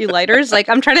that brought you lighters? Like,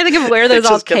 I'm trying to think of where those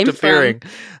all came from.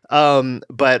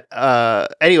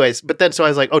 Anyways, but then so I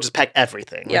was like, oh, just pack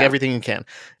everything. Like everything you can.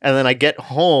 And then I get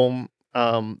home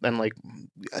and like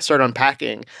I start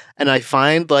unpacking and I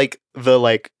find like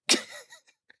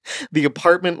the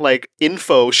apartment like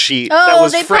info sheet that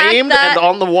was framed and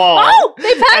on the wall. Oh,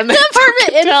 they packed the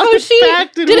apartment info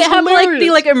sheet. Did it have like the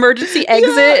like emergency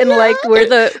exit and like where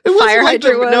the fire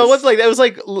hydrant was? No, it was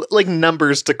like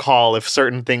numbers to call if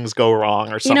certain things go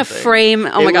wrong or something. In a frame.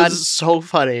 Oh my god, it was so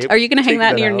funny. Are you gonna hang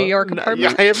that in your New York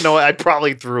apartment? I have no. I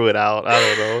probably threw it out. I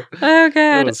don't know. Oh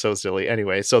god, it was so silly.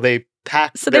 Anyway, so they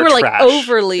packed. So they were like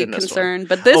overly concerned,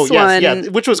 but this one,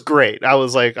 which was great. I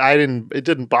was like, it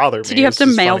didn't bother me. Did you have to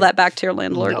mail that back to your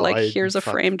landlord? No, here's a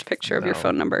framed picture of your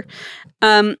phone number.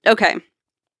 Okay.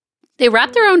 They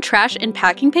wrapped their own trash in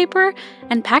packing paper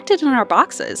and packed it in our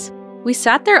boxes. We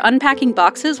sat there unpacking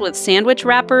boxes with sandwich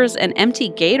wrappers and empty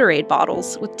Gatorade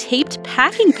bottles with taped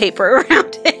packing paper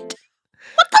around it.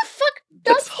 What the fuck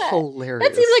does that? Hilarious.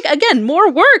 That seems like, again,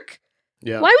 more work.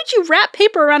 Yeah. Why would you wrap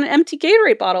paper around an empty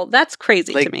Gatorade bottle? That's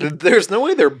crazy to me. There's no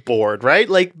way they're bored, right?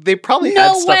 Like, they probably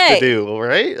had stuff to do,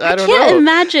 right? I don't know. I can't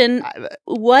imagine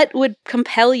what would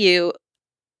compel you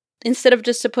instead of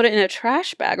just to put it in a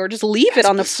trash bag or just leave it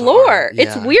on the floor. Yeah,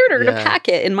 it's weirder to pack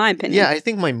it, in my opinion. Yeah, I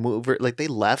think my mover, like, they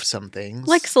left some things.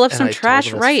 Like, so left some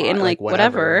trash, right, and like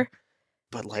whatever.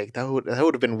 But like that would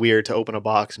have been weird to open a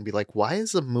box and be like, why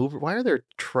is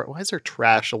there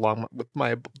trash along with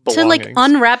my belongings? To like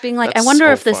unwrapping, like, I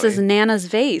wonder if this is Nana's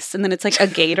vase, and then it's like a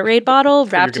Gatorade bottle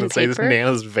wrapped in paper. This is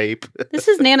Nana's vape. This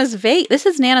is Nana's vape. This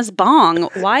is Nana's bong.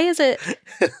 Why is it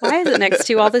next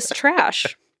to all this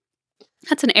trash?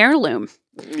 That's an heirloom.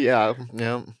 Yeah.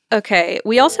 Okay,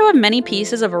 we also have many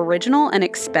pieces of original and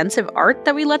expensive art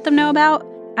that we let them know about.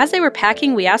 As they were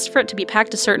packing, we asked for it to be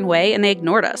packed a certain way, and they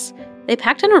ignored us. They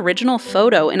packed an original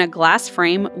photo in a glass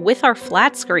frame with our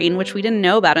flat screen, which we didn't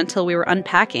know about until we were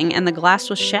unpacking, and the glass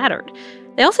was shattered.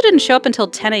 They also didn't show up until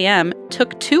 10 a.m.,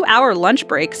 took 2-hour lunch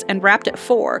breaks, and wrapped at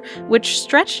 4, which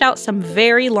stretched out some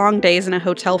very long days in a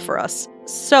hotel for us.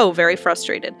 So very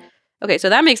frustrated. Okay, so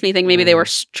that makes me think maybe they were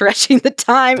stretching the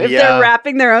time if they're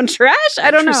wrapping their own trash. I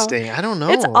don't know. Interesting. I don't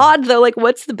know. It's odd, though. Like,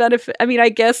 what's the benefit? I mean, I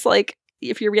guess, like,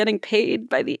 if you're getting paid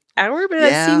by the hour, but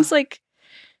that seems like...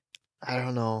 I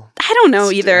don't know. I don't know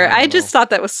either. I just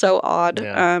thought that was so odd.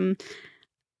 Yeah.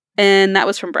 And that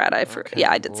was from Brad. I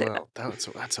did say that.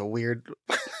 That's a weird...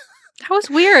 That was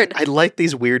weird. I like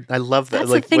these weird... I love that.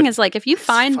 That's the thing is, like, if you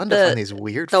find it's fun to find these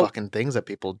weird fucking things that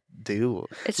people do.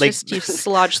 It's like, just, you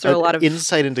slodge through a lot of...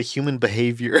 insight into human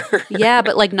behavior. Yeah,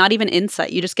 but, like, not even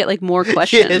insight. You just get, like, more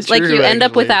questions. Like, you end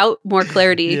up without more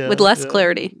clarity, with less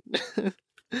clarity.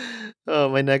 Oh,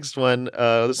 my next one.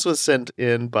 This was sent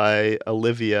in by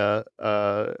Olivia.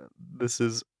 This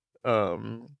is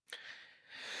of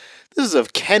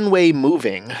Kenway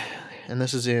Moving, and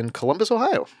this is in Columbus,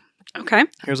 Ohio. Okay.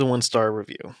 Here's a 1-star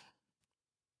review.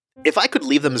 If I could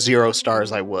leave them 0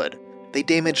 stars, I would. They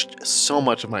damaged so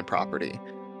much of my property.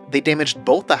 They damaged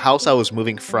both the house I was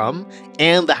moving from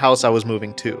and the house I was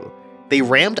moving to. They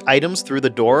rammed items through the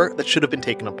door that should have been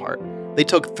taken apart. They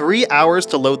took 3 hours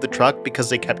to load the truck because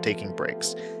they kept taking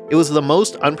breaks. It was the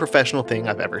most unprofessional thing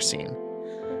I've ever seen.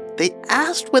 They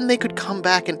asked when they could come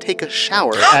back and take a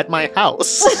shower at my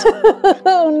house.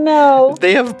 Oh no.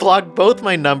 They have blocked both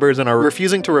my numbers and are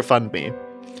refusing to refund me.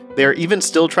 They are even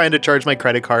still trying to charge my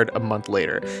credit card a month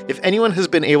later. If anyone has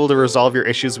been able to resolve your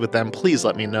issues with them, please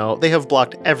let me know. They have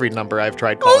blocked every number I've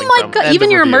tried calling from. Oh my god,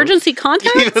 even your emergency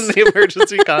contacts? Even the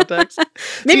emergency contacts.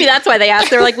 Maybe that's why they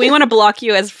asked. They're like, we want to block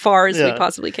you as far as we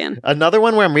possibly can. Another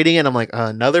one where I'm reading it and I'm like,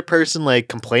 another person like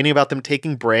complaining about them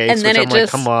taking breaks, and then which I'm like,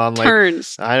 come on.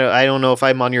 Turns. Like, I don't know if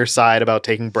I'm on your side about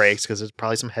taking breaks because it's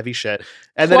probably some heavy shit.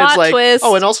 And then it's like, twist.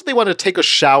 Oh, and also they want to take a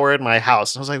shower in my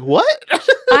house. And I was like, what?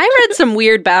 I read some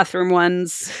weird bathroom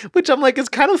ones. Which I'm like, it's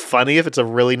kind of funny if it's a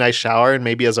really nice shower and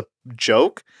maybe as a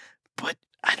joke. But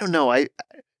I don't know. I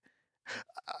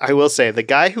will say the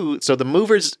guy so the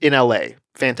movers in LA,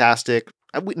 fantastic.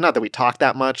 Not that we talk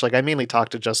that much. Like I mainly talk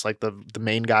to just like the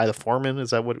main guy, the foreman. Is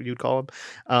that what you'd call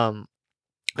him?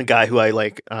 A guy who I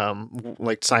like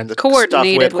signed the stuff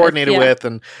with, coordinated with,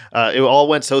 and it all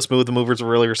went so smooth. The movers were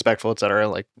really respectful, etc.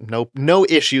 Like no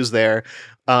issues there.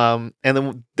 And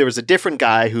then there was a different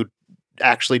guy who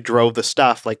actually drove the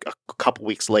stuff like a couple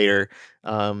weeks later,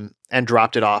 and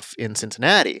dropped it off in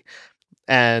Cincinnati.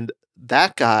 And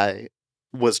that guy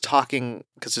was talking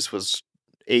because this was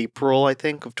April, I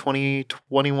think, of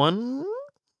 2021.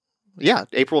 Yeah,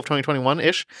 April of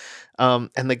 2021-ish. And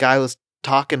the guy was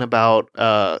talking about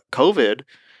COVID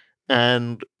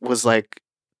and was like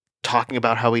talking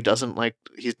about how he doesn't like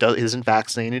isn't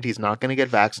vaccinated, he's not going to get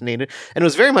vaccinated, and it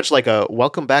was very much like a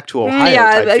welcome back to Ohio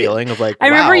type feeling of like, I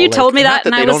remember you told me that,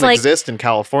 and I was they like, don't exist in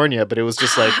California, but it was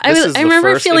just like I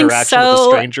remember feeling so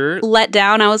stranger. let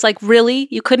down. I was like, really,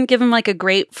 you couldn't give him like a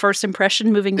great first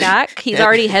impression moving back? He's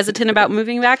already hesitant about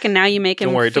moving back, and now you make him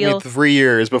don't worry, feel... it took me 3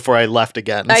 years before I left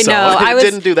again. I know. I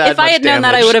didn't do that. If I had known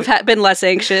that, I would have been less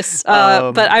anxious.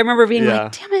 But I remember being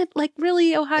like, damn it, like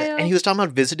really, Ohio? And he was talking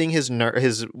about visiting his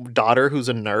daughter, who's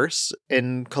a nurse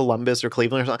in Columbus or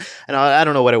Cleveland or something, and I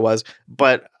don't know what it was,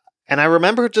 but and I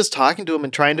remember just talking to him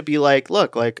and trying to be like,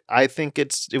 look, like I think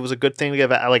it was a good thing to get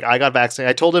like I got vaccinated.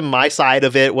 I told him my side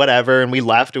of it, whatever, and we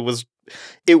left. It was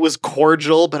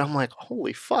cordial, but I'm like,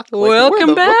 holy fuck, like,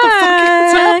 welcome back. What the fuck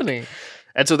is happening?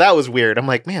 And so that was weird. I'm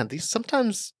like, man, these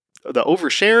sometimes the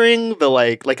oversharing, the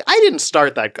like I didn't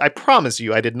start that. I promise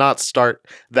you, I did not start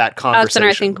that conversation. Alexander,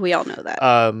 I think we all know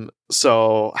that.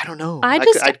 So I don't know. I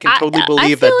can totally I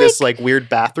believe that this like weird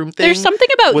bathroom thing. There's something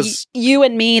about you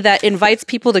and me that invites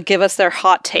people to give us their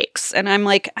hot takes, and I'm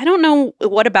like, I don't know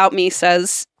what about me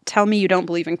says. Tell me you don't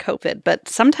believe in COVID, but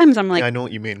sometimes I'm like, yeah, I know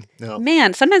what you mean. No.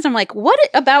 Man, sometimes I'm like, what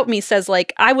about me says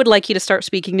like I would like you to start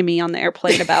speaking to me on the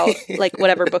airplane about like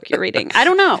whatever book you're reading. I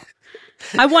don't know.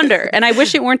 I wonder, and I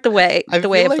wish it weren't the way of the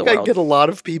world. I get a lot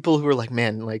of people who are like,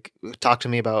 man, like talk to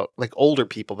me about like older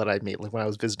people that I meet, like when I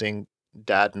was visiting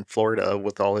Dad in Florida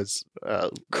with all his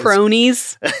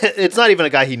cronies. It's not even a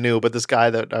guy he knew, but this guy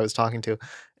that I was talking to,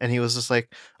 and he was just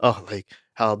like, oh, like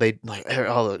how they like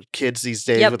all the kids these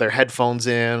days with their headphones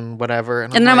in, whatever.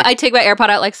 And then I take my AirPod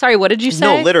out, like, sorry, what did you say?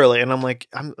 No, literally, and I'm like,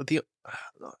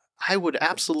 I would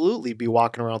absolutely be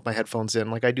walking around with my headphones in.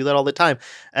 Like I do that all the time.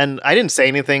 And I didn't say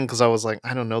anything because I was like,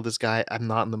 I don't know this guy. I'm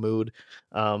not in the mood.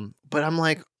 But I'm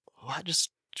like, why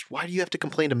do you have to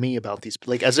complain to me about these?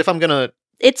 Like as if I'm going to.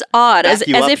 It's odd. As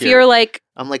if you're like.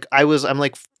 I'm like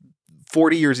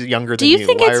 40 years younger than you. Do you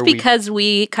think it's because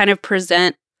we kind of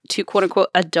present to quote unquote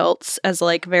adults as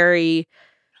like very.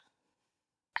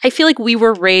 I feel like we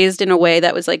were raised in a way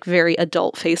that was like very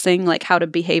adult facing, like how to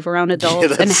behave around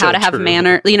adults and how to have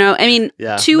manner, you know, I mean,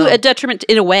 a detriment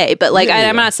in a way, but like,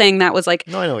 I'm not saying that was like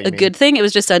a good thing. It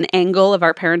was just an angle of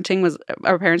our parents'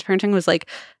 parenting was like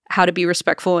how to be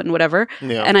respectful and whatever.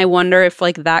 Yeah. And I wonder if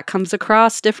like that comes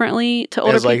across differently to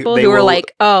older people who are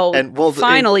like,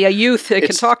 finally a youth they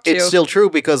can talk to. It's still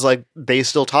true because like they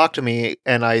still talk to me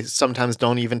and I sometimes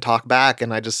don't even talk back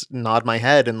and I just nod my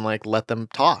head and like let them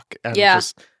talk. And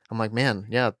I'm like, man,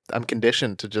 yeah, I'm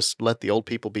conditioned to just let the old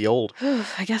people be old.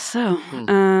 I guess so.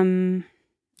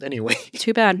 Anyway.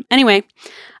 Too bad. Anyway,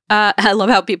 I love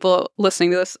how people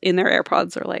listening to this in their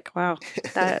AirPods are like, wow,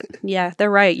 they're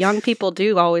right. Young people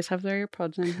do always have their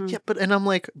AirPods in. Huh? Yeah, and I'm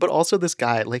like, but also this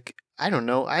guy, like, I don't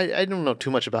know. I don't know too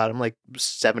much about him. Like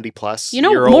 70 plus. You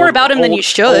know more about him than you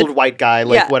should. Old white guy,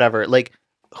 like whatever. Like,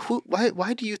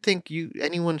 why do you think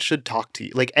anyone should talk to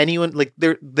you? Like anyone, like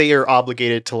they are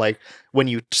obligated to like when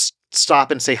you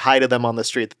stop and say hi to them on the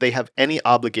street that they have any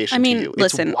obligation to you.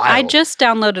 Listen, I just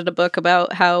downloaded a book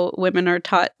about how women are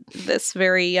taught this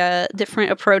very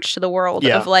different approach to the world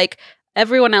of like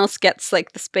everyone else gets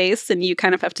like the space and you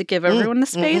kind of have to give everyone the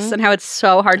space and how it's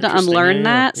so hard to unlearn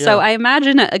that. Yeah. So I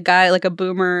imagine a guy like a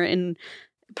boomer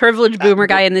privileged boomer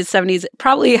guy in his 70s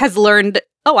probably has learned,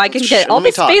 I can get all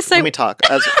the space. Let me talk.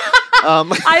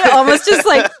 I almost just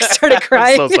like started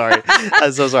crying.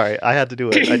 I'm so sorry. I had to do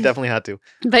it. I definitely had to.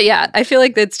 But yeah, I feel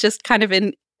like it's just kind of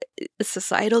in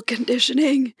societal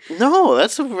conditioning. No,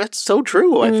 that's so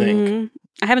true, I think.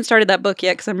 I haven't started that book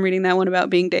yet because I'm reading that one about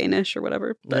being Danish or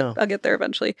whatever, but I'll get there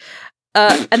eventually.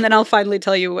 And then I'll finally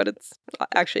tell you what it's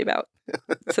actually about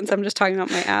since I'm just talking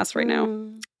about my ass right now.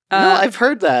 No, I've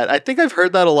heard that. I think I've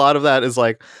heard that a lot of that is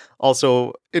like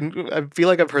also I feel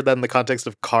like I've heard that in the context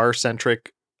of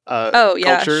car-centric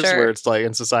cultures where it's like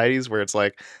in societies where it's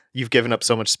like you've given up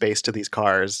so much space to these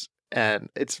cars and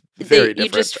it's very different. You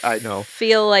just I know.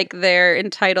 Feel like they're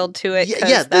entitled to it.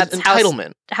 Yeah, that's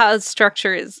entitlement. How the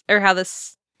structure is, or how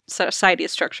this society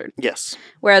is structured. Yes.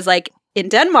 Whereas like in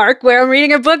Denmark, where I'm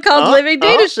reading a book called Living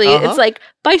Danishly, it's like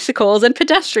bicycles and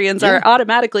pedestrians are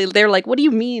automatically, they're like, what do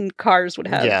you mean cars would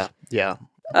have? Yeah.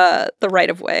 The right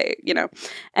of way, you know.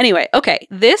 Anyway, okay.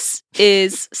 This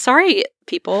is sorry,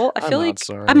 people. I feel like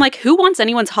sorry. I'm like, who wants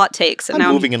anyone's hot takes? And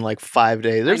I'm moving in like 5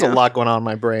 days. There's a lot going on in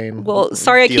my brain. Well,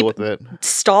 sorry, I keep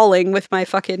stalling with my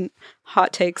fucking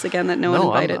hot takes again that no one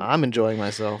invited. I'm enjoying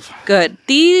myself. Good.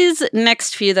 These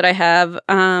next few that I have,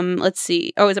 let's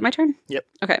see. Oh, is it my turn? Yep.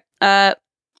 Okay.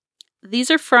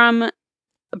 These are from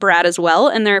Brad as well,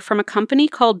 and they're from a company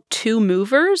called Two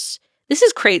Movers. This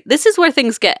is great. This is where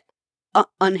things get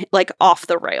like off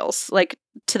the rails, like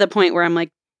to the point where I'm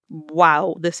like,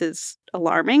 wow, this is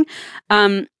alarming.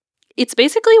 It's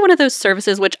basically one of those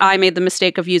services which I made the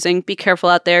mistake of using. Be careful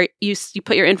out there. You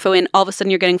put your info in, all of a sudden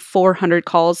you're getting 400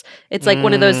 calls. It's like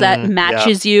one of those that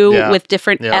matches you with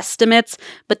different estimates,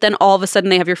 but then all of a sudden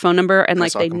they have your phone number and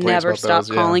like they never stop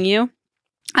calling you.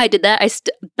 I did that.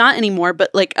 Not anymore,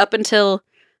 but like up until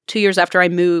 2 years after I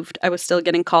moved, I was still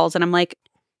getting calls and I'm like,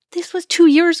 this was 2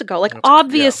 years ago. Like,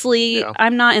 obviously,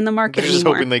 I'm not in the market anymore. Just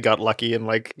hoping they got lucky and,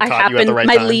 like, caught you at the right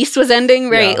time. My lease was ending,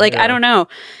 right? I don't know.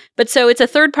 But so it's a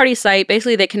third-party site.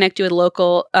 Basically, they connect you with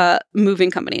local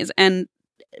moving companies. And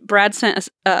Brad sent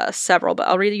us several, but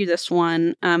I'll read you this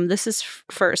one. This is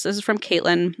first. This is from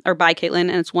Caitlin, or by Caitlin,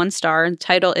 and it's 1 star. And the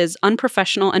title is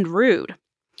Unprofessional and Rude.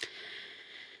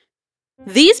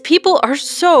 These people are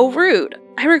so rude.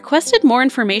 I requested more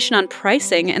information on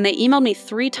pricing and they emailed me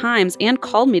 3 times and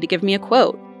called me to give me a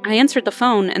quote. I answered the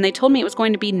phone and they told me it was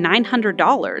going to be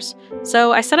 $900.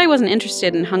 So I said I wasn't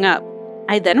interested and hung up.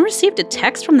 I then received a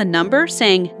text from the number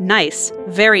saying, nice,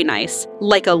 very nice,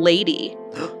 like a lady.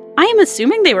 I am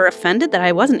assuming they were offended that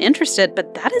I wasn't interested,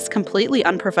 but that is completely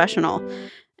unprofessional.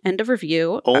 End of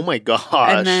review. Oh my gosh.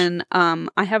 And then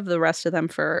I have the rest of them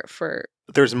for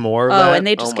There's more of that? Oh, and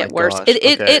they just get worse. Gosh.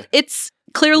 Okay. It's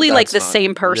clearly That's like the not-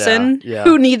 same person yeah.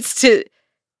 who needs to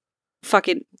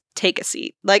fucking take a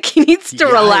seat. Like, he needs to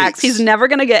relax. Yikes. He's never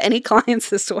going to get any clients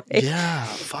this way. Yeah.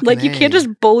 Like, you can't just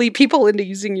bully people into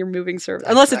using your moving service.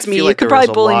 Unless it's me. You could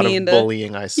probably bully me into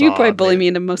bullying I saw. You could probably bully me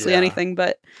into mostly Yeah. anything,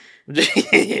 but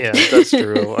Yeah, that's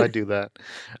true. I do that.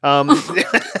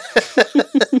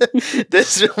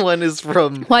 This one is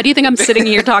from. why do you think I'm sitting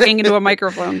here talking into a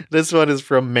microphone? This one is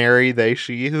from Mary They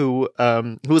She, who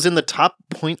was in the top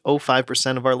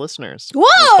 0.05% of our listeners. Whoa!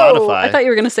 on Spotify. I thought you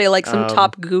were going to say like some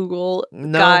top Google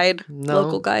guide,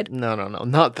 local guide. No,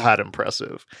 not that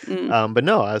impressive. But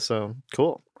no, so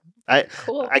cool.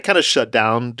 Cool. I kind of shut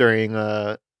down during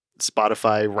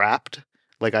Spotify Wrapped.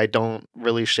 Like, I don't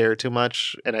really share too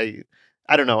much, and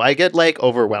I don't know. I get like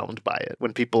overwhelmed by it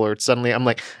when people are suddenly. I'm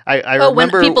like, I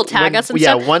remember when people tag us and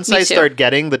yeah. stuff? Once Me I too. start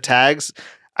getting the tags,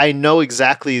 I know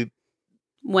exactly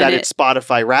When that it, it's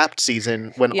Spotify Wrapped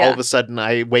season. When Yeah. all of a sudden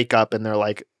I wake up and there are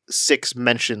like 6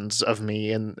 mentions of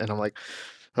me, and I'm like,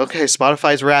 okay,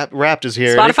 Spotify's Wrapped is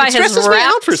here. And Spotify it has stresses me out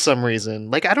Wrapped? for some reason.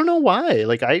 Like, I don't know why.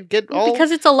 Like, I get all because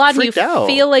it's a lot and you freaked out.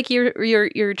 feel like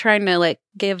you're trying to like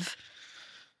give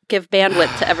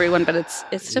bandwidth to everyone, but it's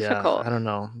difficult. Yeah, I don't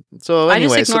know. So I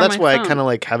just anyway, so ignore that's my why phone. I kind of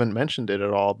like haven't mentioned it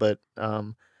at all. But I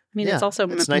mean, yeah, it's also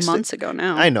it's nice to- months ago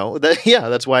now. I know that. Yeah,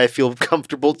 that's why I feel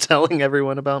comfortable telling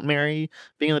everyone about Mary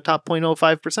being in the top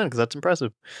 0.05% because that's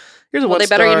impressive. Here's a Well, they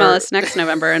better one-star- email us next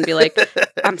November and be like,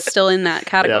 I'm still in that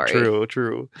category. Yeah,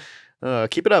 true.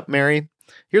 Keep it up, Mary.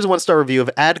 Here's a 1-star review of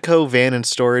Adco Van and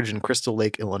Storage in Crystal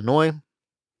Lake, Illinois.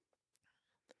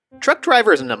 Truck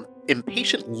driver is an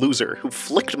impatient loser who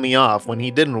flicked me off when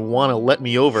he didn't want to let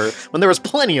me over when there was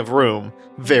plenty of room.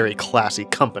 Very classy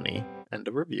company. End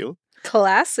of review.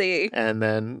 Classy. And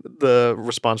then the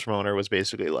response from owner was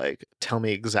basically like, tell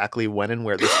me exactly when and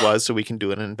where this was so we can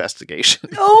do an investigation.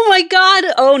 Oh my God.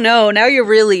 Oh no. Now you're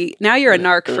a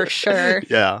narc for sure.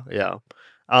 Yeah.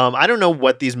 I don't know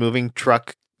what these moving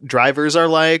truck drivers are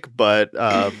like, but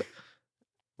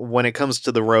when it comes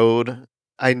to the road,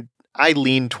 I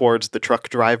lean towards the truck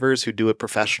drivers who do it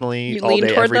professionally You all lean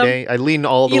day, toward every them? day. I lean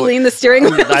all the You way. lean the steering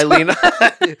wheel. I lean.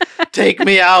 Take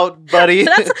me out, buddy.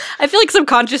 I feel like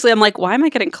subconsciously I'm like, why am I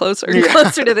getting closer and Yeah.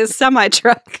 closer to this semi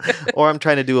truck? Or I'm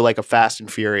trying to do like a Fast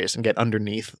and Furious and get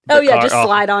underneath. The Oh yeah, car. just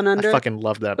slide on under. I fucking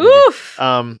love that movie. Oof.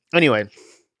 Anyway,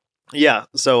 yeah.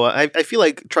 So I feel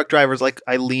like truck drivers, like,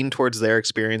 I lean towards their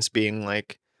experience being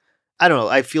like, I don't know.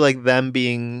 I feel like them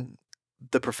being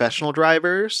the professional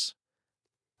drivers.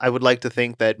 I would like to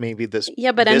think that maybe this.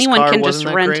 Yeah, but this anyone car can just wasn't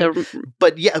that rent great. a.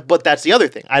 But yeah, but that's the other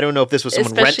thing. I don't know if this was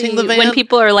someone renting Especially the van, when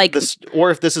people are like, or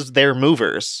if this is their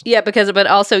movers. yeah, but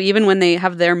also even when they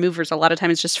have their movers, a lot of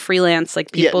times it's just freelance,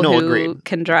 like Yeah, people no, who agreed.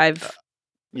 can drive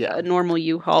Yeah, a normal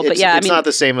U-Haul. But it's, yeah, it's I mean, not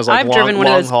the same as like I've driven one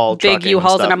of long those haul big trucking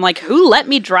U-Hauls, and stuff. I'm like, who let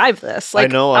me drive this? Like,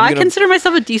 know, I I'm gonna- consider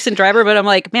myself a decent driver, but I'm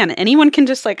like, man, anyone can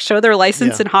just like show their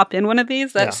license Yeah. and hop in one of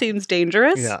these. That Yeah. seems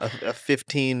dangerous. Yeah, a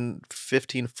 15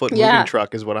 foot Yeah. moving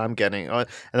truck is what I'm getting. And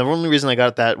the only reason I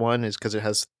got that one is because it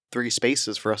has 3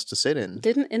 spaces for us to sit in.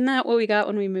 Isn't that what we got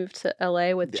when we moved to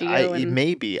LA with Gio? And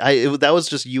Maybe that was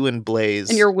just you and Blaze.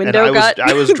 And your window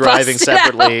I was driving busted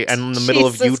separately, out. and in the middle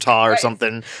of Jesus Utah or Christ.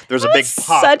 something, there was a That big was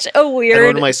pop. such a And weird.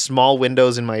 one of my small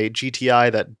windows in my GTI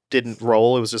that didn't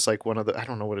roll. It was just like one of the, I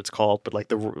don't know what it's called, but like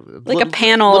the Like a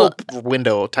panel- little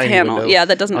window, tiny panel, window, yeah,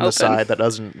 that doesn't on open. the side that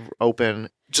doesn't open,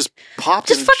 just popped,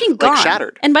 Just and fucking gone. like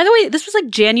shattered. And by the way, this was like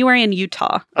January in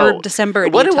Utah or Oh, December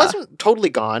in But Utah. it wasn't totally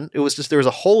gone. It was just there was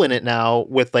a hole in it now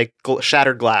with like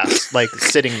shattered glass, like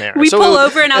sitting there. We So pull it-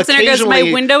 over and Alexander goes, my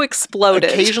occasionally- window exploded.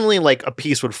 Occasionally, like a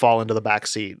piece would fall into the back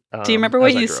seat. Do you remember as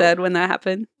what I you drove. said when that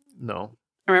happened? No.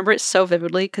 I remember it so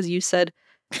vividly because you said,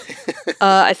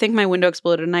 I think my window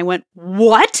exploded. And I went,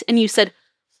 what? And you said,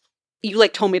 you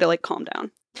like told me to like calm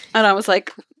down. And I was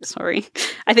like, sorry.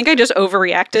 I think I just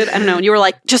overreacted. I don't know. And you were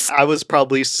like, just I was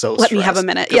probably so. let me have a stressed,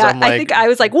 minute. 'cause Yeah. I'm I like, think I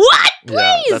was like, what? Please.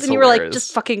 Yeah, that's and you were like, hilarious.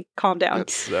 just fucking calm down.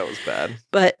 That was bad.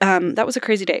 But that was a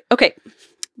crazy day. Okay.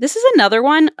 This is another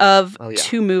one of Oh, yeah.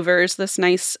 2 movers. This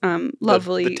nice,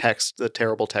 lovely. The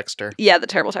terrible texter. Yeah, the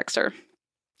terrible texter.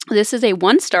 This is a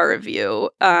 1-star review.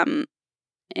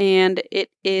 And it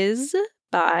is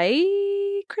by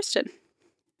Kristen.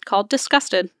 called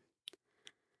Disgusted.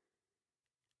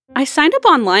 I signed up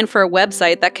online for a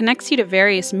website that connects you to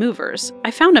various movers.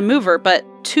 I found a mover, but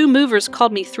 2 movers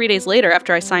called me 3 days later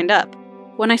after I signed up.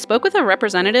 When I spoke with a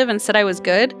representative and said I was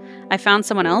good, I found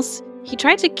someone else. He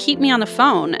tried to keep me on the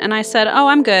phone, and I said, "Oh,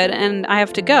 I'm good, and I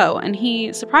have to go." And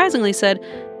he surprisingly said,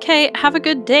 "Okay, have a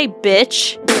good day,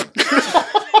 bitch."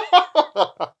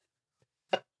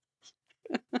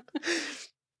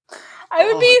 I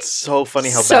would be so funny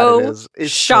how bad it is.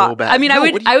 It's shocked. So bad. I mean, I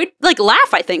would like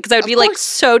laugh, I think, because I would be like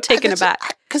so taken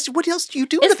aback. Because what else do you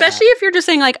do? Especially if you're just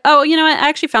saying like, "Oh, you know what? I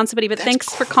actually found somebody, but thanks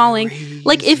for calling."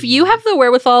 Like if you have the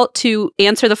wherewithal to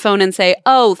answer the phone and say,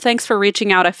 "Oh, thanks for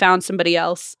reaching out. I found somebody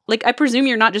else." Like I presume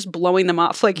you're not just blowing them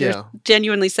off. Like you're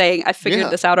genuinely saying, "I figured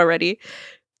this out already."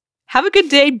 Have a good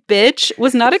day, bitch.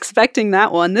 Was not expecting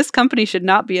that one. This company should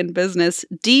not be in business.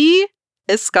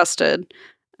 Disgusted.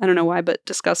 I don't know why, but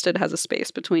disgusted has a space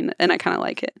between, and I kind of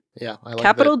like it. Yeah, I like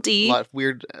capital that. D. A lot of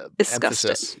weird disgusted.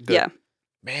 emphasis. Good. Yeah.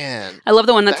 Man. I love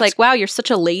the one that's like, "Wow, you're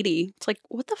such a lady." It's like,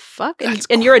 what the fuck?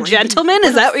 And you're a gentleman?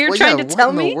 Is that what you're trying to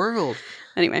tell me? What in the world?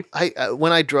 Anyway.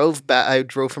 When I drove back, I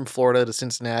drove from Florida to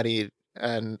Cincinnati,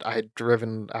 and I had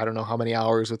driven, I don't know how many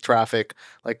hours with traffic.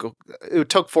 Like, it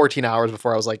took 14 hours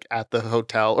before I was like at the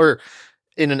hotel or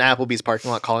in an Applebee's parking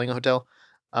lot calling a hotel.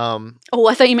 I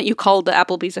thought you meant you called the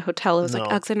Applebee's a hotel. I was like,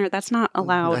 Alexander, that's not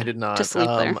allowed. I did not to sleep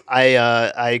there.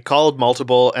 I called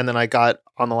multiple, and then I got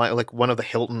on the line like one of the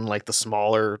Hilton, like the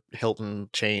smaller Hilton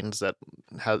chains that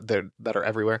are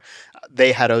everywhere.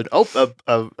 They had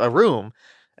a room,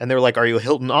 and they were like, "Are you a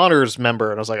Hilton Honors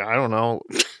member?" And I was like, "I don't know."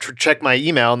 Check my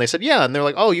email, and they said, "Yeah." And they're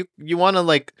like, "Oh, you want to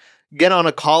like get on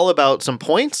a call about some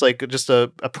points, like just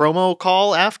a promo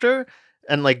call after?"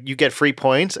 And like you get free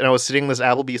points, and I was sitting in this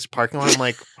Applebee's parking lot. I'm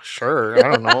like, sure,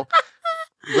 I don't know.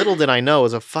 Little did I know it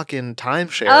was a fucking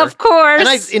timeshare. Of course.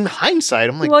 And in hindsight,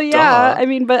 I'm like, well, yeah. Duh. I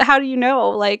mean, but how do you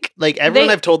know? Like everyone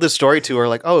I've told this story to are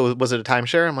like, "Oh, was it a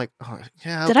timeshare?" I'm like, "Oh,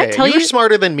 yeah, okay. Did I tell you? You're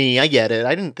smarter than me. I get it.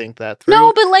 I didn't think that through."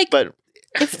 No, but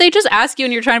if they just ask you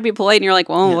and you're trying to be polite and you're like,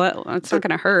 "Well, it's not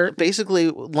going to hurt." Basically,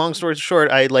 long story short,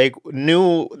 I like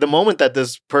knew the moment that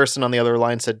this person on the other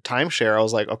line said timeshare, I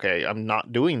was like, okay, I'm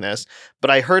not doing this.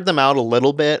 But I heard them out a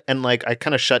little bit, and like I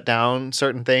kind of shut down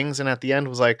certain things. And at the end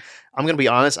was like, I'm going to be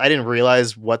honest, I didn't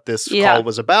realize what this call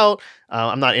was about.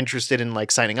 I'm not interested in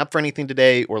like signing up for anything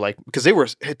today, or like, because they're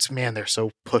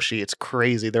so pushy. It's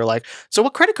crazy. They're like, "So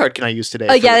what credit card can I use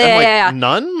today?" Yeah.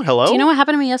 None. Hello. Do you know what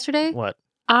happened to me yesterday? What?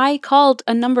 I called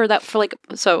a number that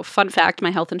fun fact,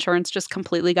 my health insurance just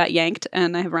completely got yanked,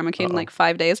 and I have Remicade in like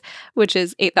 5 days, which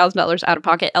is $8,000 out of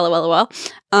pocket, LOL.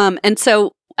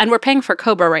 And we're paying for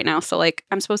Cobra right now, so like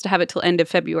I'm supposed to have it till end of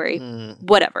February,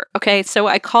 whatever. Okay, so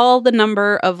I call the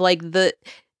number of like the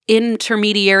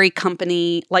intermediary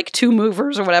company, like 2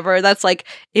 movers or whatever, that's like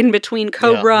in between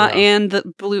Cobra and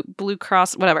the Blue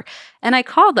Cross, whatever. And I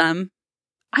call them.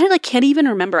 I like can't even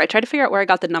remember. I tried to figure out where I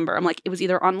got the number. I'm like, it was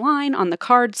either online, on the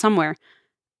card, somewhere.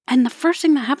 And the first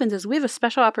thing that happens is we have a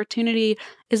special opportunity.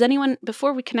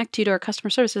 Before we connect you to our customer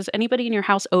services, anybody in your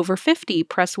house over 50,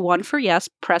 press 1 for yes,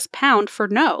 press pound for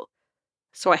no.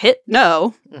 So I hit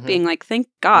no, being like, thank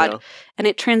God. No. And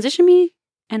it transitioned me,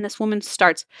 and this woman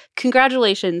starts,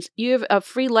 "Congratulations, you have a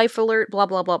free life alert, blah,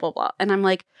 blah, blah, blah, blah." And I'm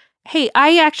like, "Hey,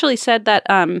 I actually said that,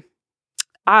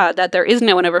 that there is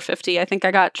no one over 50. I think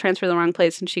I got transferred to the wrong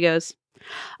place." And she goes,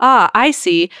 "I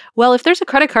see. Well, if there's a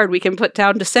credit card we can put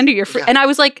down to send you your free." Yeah. And I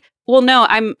was like, "Well, no,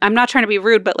 I'm not trying to be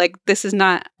rude, but like this is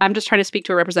not, I'm just trying to speak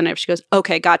to a representative." She goes,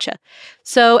 "Okay, gotcha."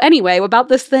 So anyway, about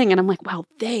this thing, and I'm like, wow,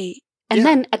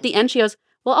 then at the end she goes,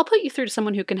 "Well, I'll put you through to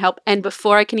someone who can help." And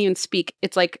before I can even speak,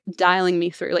 it's like dialing me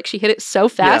through. Like she hit it so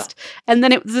fast. Yeah. And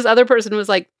then this other person was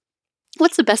like,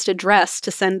 "What's the best address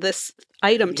to send this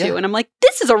item to?" And I'm like,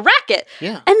 this is a racket.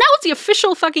 Yeah. And that was the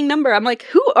official fucking number. I'm like,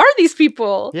 who are these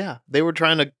people? Yeah. They were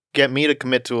trying to get me to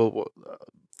commit to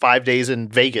 5 days in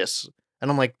Vegas. And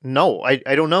I'm like, no, I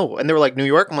don't know. And they were like, New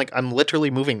York? I'm like, I'm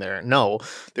literally moving there. No.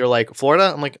 They're like,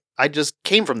 Florida? I'm like, I just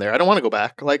came from there. I don't want to go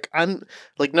back. Like, I'm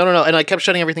like, no. And I kept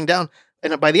shutting everything down.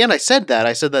 And by the end, I said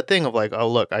that thing of like, oh,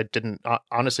 look, I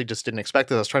honestly just didn't expect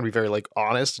this. I was trying to be very like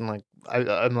honest. And like,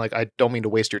 I'm like, I don't mean to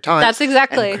waste your time. That's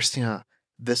exactly. And Christina,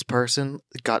 this person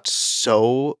got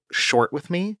so short with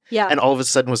me. Yeah. And all of a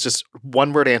sudden was just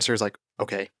one word answers like,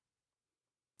 "Okay,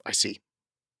 I see."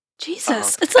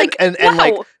 Jesus. It's like, and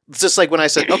like, it's just like when I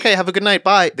said, "Okay, have a good night,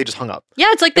 bye," they just hung up. Yeah,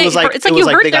 it's like you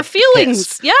hurt their feelings.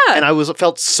 Pissed. Yeah. And I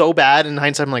felt so bad in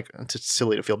hindsight. I'm like, it's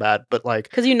silly to feel bad, but like,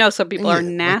 because some people are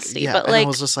nasty, but like, I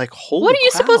was just like, holy what are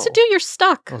you supposed to do? You're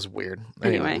stuck. That was weird.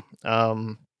 Anyway.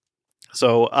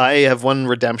 So I have one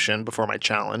redemption before my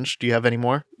challenge. Do you have any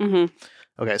more? Mm-hmm.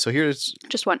 Okay, so here's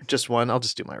just one. Just one. I'll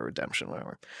just do my redemption,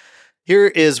 whatever. Here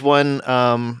is one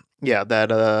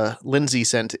that Lindsay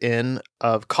sent in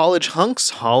of college hunks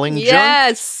hauling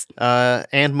junk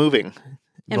and moving.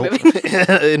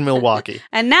 In Milwaukee.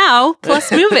 And now,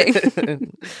 plus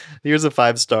moving. Here's a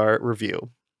 5-star review.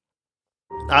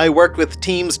 I worked with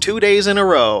teams 2 days in a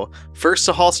row. First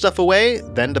to haul stuff away,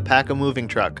 then to pack a moving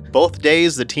truck. Both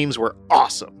days, the teams were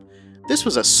awesome. This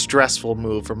was a stressful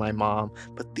move for my mom,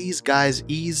 but these guys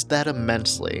eased that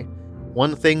immensely.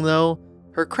 One thing though,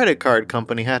 her credit card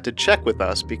company had to check with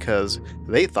us because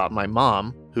they thought my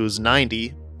mom, who's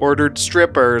 90, ordered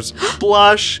strippers.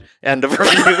 Blush. End of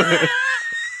review.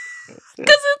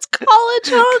 Because it's college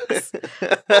hunks.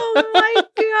 Oh my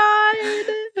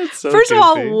god. So First goofy. of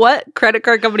all, what credit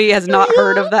card company has not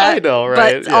heard of that? I know,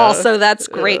 right? But also, that's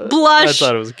great. Blush. I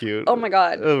thought it was cute. Oh my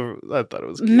god. I thought it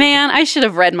was cute. Man, I should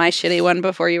have read my shitty one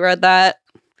before you read that.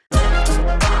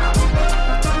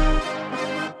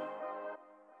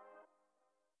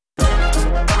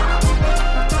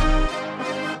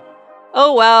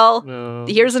 Oh well. No.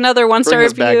 Here's another 1-star Bring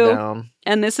us back review. down.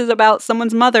 And this is about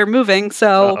someone's mother moving,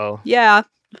 so Uh-oh. yeah.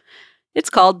 It's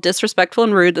called Disrespectful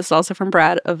and Rude. This is also from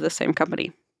Brad of the same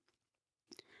company.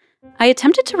 I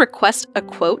attempted to request a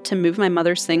quote to move my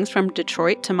mother's things from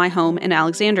Detroit to my home in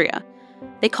Alexandria.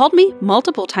 They called me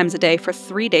multiple times a day for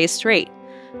 3 days straight.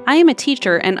 I am a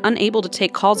teacher and unable to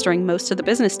take calls during most of the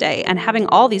business day, and having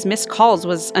all these missed calls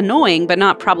was annoying but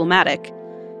not problematic.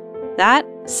 That,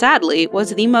 sadly,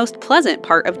 was the most pleasant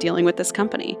part of dealing with this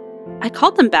company. I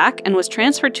called them back and was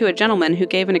transferred to a gentleman who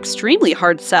gave an extremely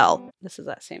hard sell. This is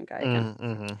that same guy again.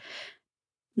 Mm-hmm.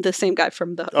 The same guy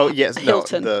from the Hilton.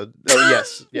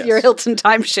 Yes. Your Hilton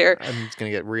timeshare. I'm just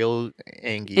gonna get real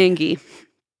angry. Angie.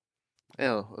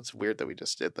 Oh, it's weird that we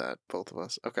just did that, both of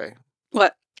us. Okay.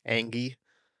 What? Angie.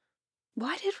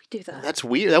 Why did we do that? That's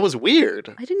weird. That was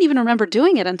weird. I didn't even remember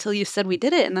doing it until you said we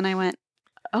did it, and then I went,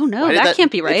 oh no, that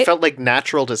can't be right. It felt like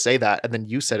natural to say that, and then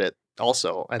you said it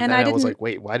also. And then I was like,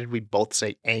 wait, why did we both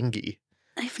say Angie?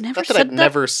 I've never Not said that I've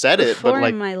never said it, but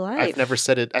like in my life. I've never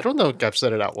said it. I don't know if I've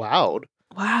said it out loud.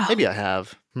 Wow. Maybe I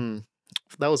have.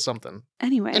 That was something.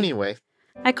 Anyway.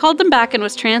 I called them back and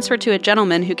was transferred to a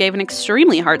gentleman who gave an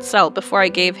extremely hard sell before I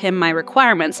gave him my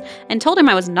requirements and told him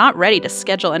I was not ready to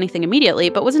schedule anything immediately,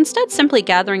 but was instead simply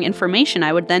gathering information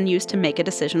I would then use to make a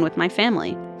decision with my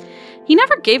family. He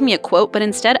never gave me a quote, but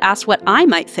instead asked what I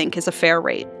might think is a fair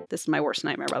rate. This is my worst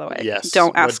nightmare, by the way. Yes.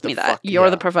 Don't ask me that. You're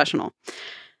the professional.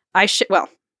 Well,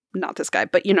 not this guy,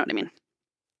 but you know what I mean.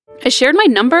 I shared my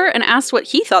number and asked what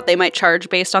he thought they might charge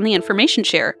based on the information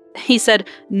share. He said,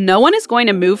 no one is going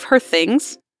to move her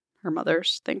things, her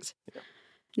mother's things. Yeah.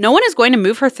 No one is going to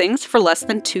move her things for less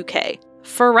than $2,000.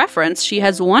 For reference, she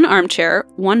has 1 armchair,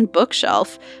 1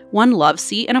 bookshelf, 1 love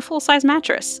seat, and a full-size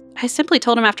mattress. I simply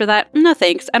told him after that, no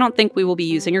thanks, I don't think we will be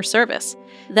using your service.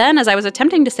 Then, as I was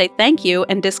attempting to say thank you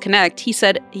and disconnect, he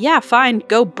said, yeah, fine,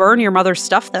 go burn your mother's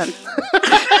stuff then.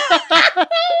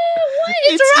 What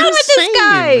is wrong with this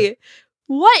guy?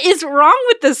 What is wrong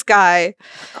with this guy?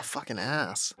 A fucking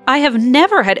ass. I have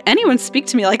never had anyone speak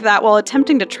to me like that while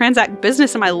attempting to transact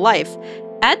business in my life.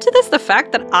 Add to this the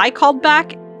fact that I called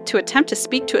back to attempt to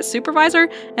speak to a supervisor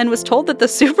and was told that the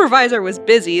supervisor was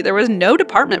busy, there was no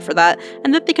department for that,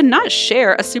 and that they could not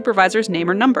share a supervisor's name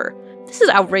or number. This is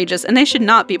outrageous, and they should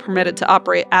not be permitted to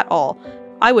operate at all.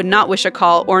 I would not wish a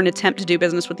call or an attempt to do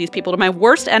business with these people to my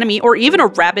worst enemy or even a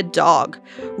rabid dog.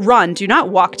 Run, do not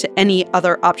walk to any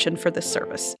other option for this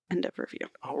service. End of review.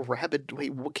 Oh, rabid.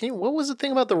 Wait, what was the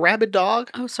thing about the rabid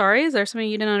dog? Oh, sorry. Is there something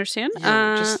you didn't understand?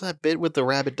 Yeah, just that bit with the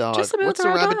rabid dog. Just about What's the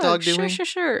rabid dog doing?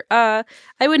 Sure. I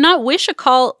would not wish a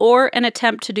call or an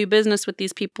attempt to do business with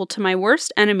these people to my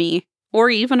worst enemy or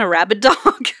even a rabid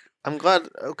dog. I'm glad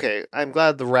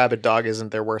the rabid dog isn't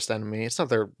their worst enemy. It's not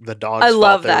the dog's fault. I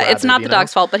love that. Rabid, it's not the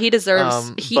dog's fault, but he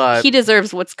deserves he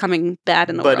deserves what's coming bad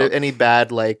in the world. But any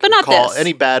bad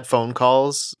any bad phone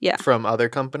calls from other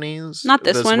companies? Not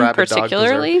this one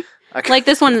particularly. Like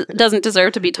this one doesn't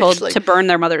deserve to be told to burn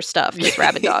their mother's stuff, this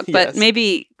rabid dog. But yes.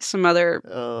 Maybe some other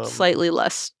slightly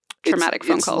less traumatic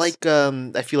phone calls. Like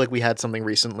I feel like we had something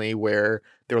recently where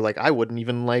they were like, I wouldn't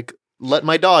even let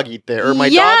my dog eat there, or my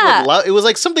dog would it was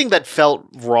like something that felt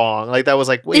wrong. Like that was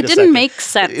like, wait a second. It didn't make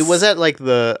sense. It was at like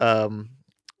the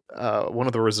one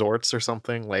of the resorts or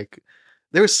something. Like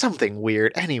There was something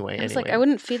weird. Anyway. Like, I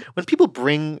wouldn't feed... When people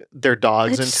bring their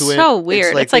dogs into it... It's so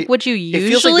weird. It's like, would you usually It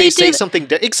feels like they say something...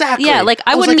 Exactly. Yeah, like,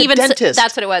 I wouldn't even... dentist.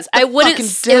 That's what it was. I wouldn't...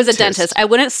 It was a dentist. I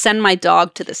wouldn't send my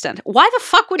dog to this dentist. Why the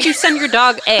fuck would you send your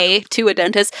dog, A, to a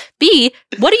dentist? B,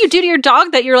 what do you do to your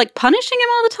dog that you're, like, punishing him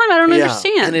all the time? I don't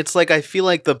understand. And it's like, I feel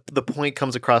like the point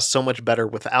comes across so much better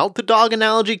without the dog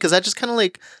analogy, because that just kind of,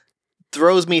 like,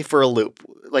 throws me for a loop.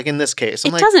 Like in this case,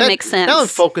 it doesn't make sense. Now I'm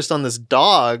focused on this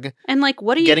dog, and like,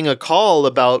 what are you getting a call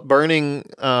about burning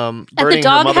and the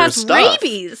dog her mother's has stuff.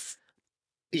 Rabies.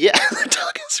 Yeah, the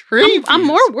dog has rabies. I'm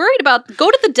more worried about go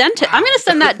to the dentist. I'm going to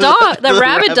send that dog, the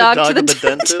rabbit dog, to the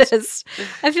dentist.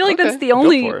 I feel like that's the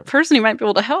only person who might be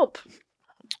able to help.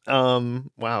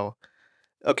 Wow.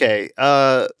 Okay.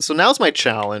 So now's my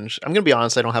challenge. I'm going to be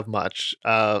honest. I don't have much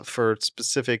for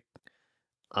specific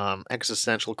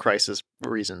existential crisis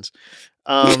reasons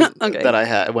that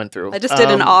I went through. I just did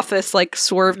an Office like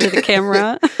swerve to the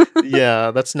camera.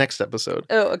 Yeah, that's next episode.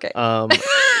 Oh, okay.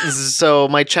 So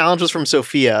my challenge was from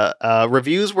Sophia.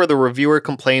 Reviews where the reviewer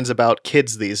complains about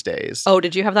kids these days. Oh,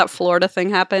 did you have that Florida thing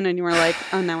happen and you were like,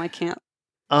 oh no, I can't?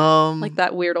 Like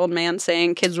that weird old man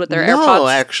saying kids with their AirPods? No,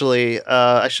 actually.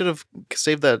 I should have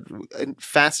saved that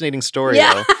fascinating story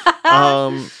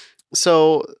though.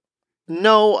 So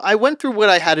no, I went through what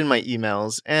I had in my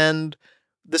emails, and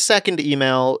the second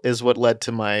email is what led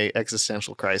to my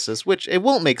existential crisis, which it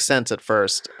won't make sense at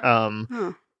first.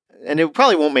 And it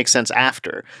probably won't make sense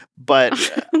after. But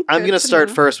I'm going to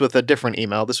start first with a different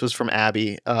email. This was from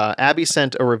Abby. Abby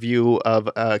sent a review of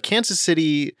Kansas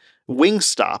City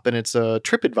Wingstop, and it's a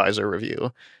TripAdvisor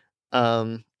review.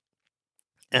 And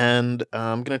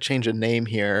I'm going to change a name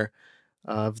here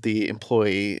of the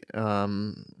employee.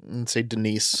 Let's say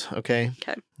Denise. Okay.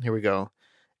 Here we go.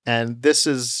 And this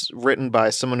is written by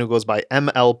someone who goes by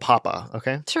ML Papa.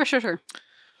 Okay. Sure.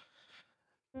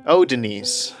 Oh,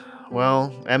 Denise.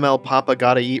 Well, ML Papa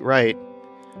gotta eat right.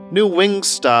 New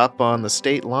Wingstop on the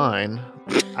state line.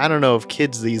 I don't know if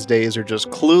kids these days are just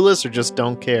clueless or just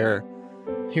don't care.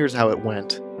 Here's how it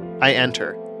went. I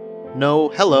enter. No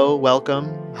hello,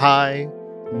 welcome, hi,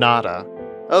 nada.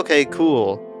 Okay,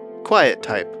 cool. Quiet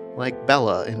type, like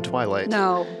Bella in Twilight.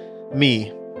 No.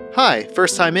 Me. Hi,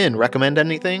 first time in. Recommend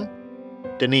anything?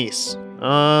 Denise.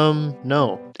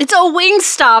 No. It's a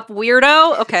Wingstop,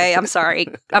 weirdo. Okay, I'm sorry.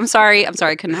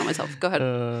 I couldn't help myself. Go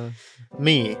ahead.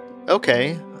 Me.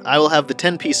 Okay. I will have the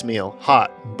 10-piece meal.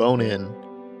 Hot. Bone in.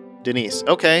 Denise.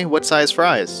 Okay. What size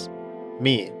fries?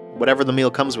 Me. Whatever the meal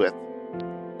comes with.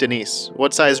 Denise.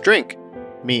 What size drink?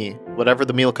 Me. Whatever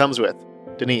the meal comes with.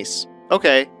 Denise.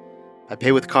 Okay. I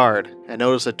pay with card. I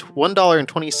notice a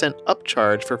 $1.20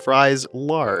 upcharge for fries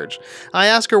large. I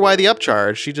ask her why the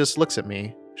upcharge. She just looks at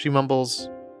me. She mumbles,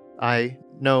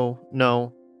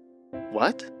 no.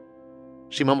 What?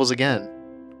 She mumbles again.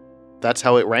 That's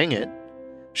how it rang it.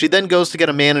 She then goes to get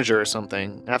a manager or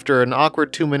something, after an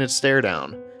awkward 2-minute stare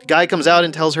down. The guy comes out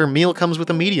and tells her meal comes with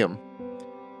a medium.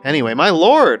 Anyway, my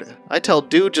lord, I tell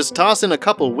dude just toss in a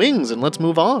couple wings and let's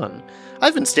move on.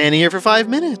 I've been standing here for 5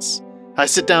 minutes. I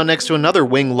sit down next to another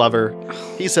wing lover.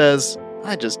 He says,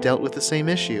 I just dealt with the same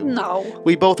issue. No.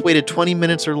 We both waited 20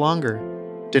 minutes or longer.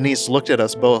 Denise looked at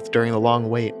us both during the long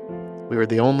wait. We were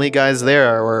the only guys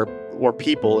there, or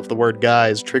people if the word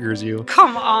guys triggers you.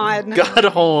 Come on. Got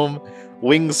home.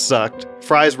 Wings sucked.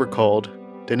 Fries were cold.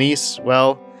 Denise,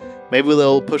 well, maybe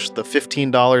they'll push the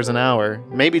 $15 an hour.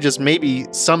 Maybe, just maybe,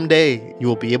 someday you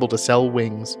will be able to sell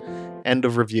wings. End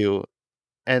of review.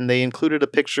 And they included a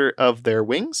picture of their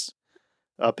wings,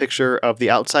 a picture of the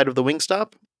outside of the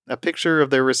Wingstop, a picture of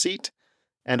their receipt,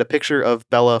 and a picture of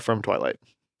Bella from Twilight.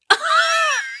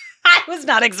 I was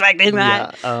not expecting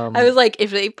that. Yeah, I was like,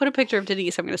 if they put a picture of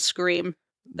Denise, I'm going to scream.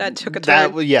 That took a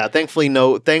turn. Thankfully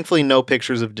no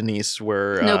pictures of Denise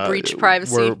were... No breach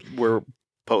privacy. Were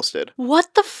posted.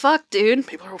 What the fuck, dude?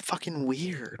 People are fucking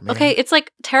weird, man. Okay, it's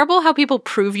like terrible how people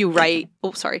prove you right.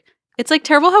 Oh, sorry. It's like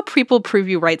terrible how people prove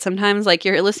you right sometimes. Like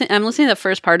I'm listening to the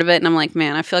first part of it and I'm like,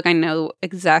 man, I feel like I know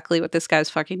exactly what this guy's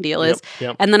fucking deal is.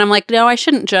 Yep. And then I'm like, no, I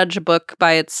shouldn't judge a book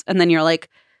by its... And then you're like,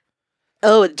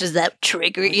 oh, does that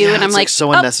trigger you? Yeah, and I'm like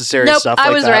so unnecessary stuff like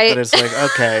I was that. Right. But it's like,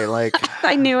 okay, like...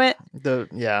 I knew it.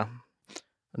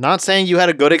 Not saying you had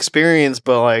a good experience,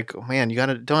 but like, man,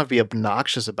 don't have to be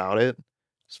obnoxious about it.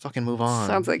 Just fucking move on.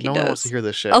 Sounds like no one wants to hear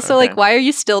this shit. Also, like, why are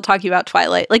you still talking about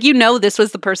Twilight? Like, this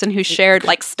was the person who shared,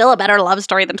 like, still a better love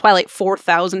story than Twilight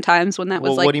 4,000 times when that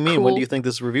was, like, what do you mean? cool. When do you think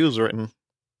this review was written?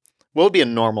 What would be a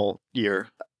normal year?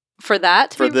 For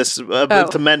that? For this,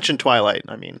 to mention Twilight,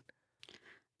 I mean.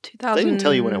 2000. They didn't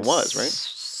tell you when it was, right?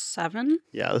 7?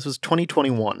 Yeah, this was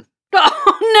 2021.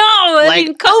 Oh, no! I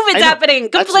mean, COVID's happening.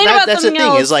 Complain about something else. That's the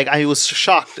thing. Is like I was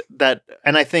shocked that,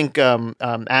 and I think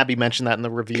Abby mentioned that in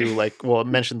the review. Like, well,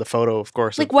 mentioned the photo, of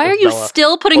course. Like, why are you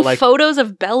still putting photos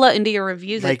of Bella into your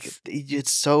reviews? Like,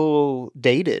 it's so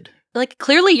dated. Like,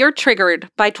 clearly you're triggered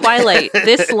by Twilight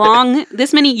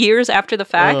this many years after the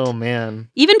fact. Oh, man.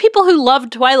 Even people who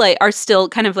loved Twilight are still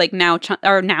kind of like now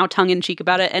tongue-in-cheek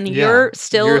about it, and you're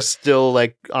still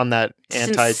like on that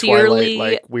anti-Twilight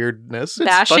like weirdness.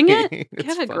 Bashing it?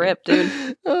 Get a grip,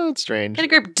 dude. Oh, it's strange. Get a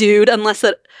grip, dude, unless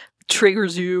that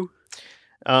triggers you.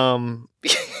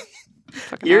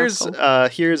 Here's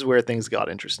where things got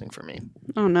interesting for me.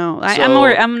 Oh no,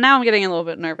 I'm getting a little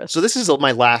bit nervous. So this is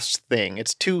my last thing.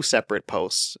 It's 2 separate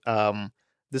posts.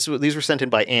 These were sent in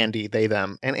by Andy, they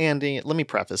them, and Andy. Let me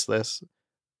preface this: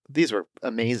 these were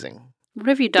amazing. What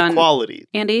have you done? The quality,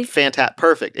 Andy. Fantastic,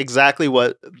 perfect, exactly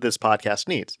what this podcast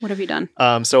needs. What have you done?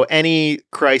 So any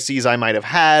crises I might have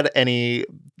had, any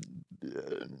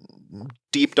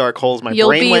deep dark holes my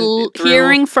brain went through. You'll be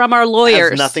hearing from our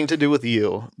lawyers. Has nothing to do with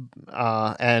you,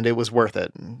 and it was worth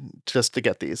it just to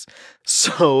get these.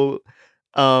 So,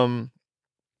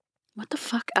 what the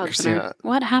fuck, Alexander?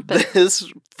 What happened? This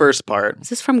first part. Is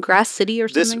this from Grass City or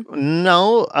something?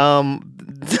 No.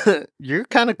 You're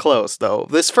kind of close though.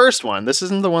 This first one. This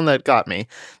isn't the one that got me.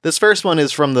 This first one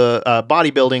is from the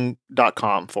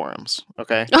bodybuilding.com forums.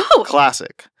 Okay. Oh,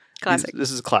 classic.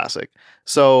 This is classic.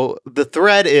 So the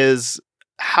thread is,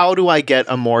 how do I get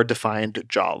a more defined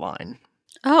jawline?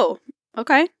 Oh,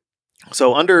 okay.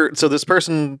 So this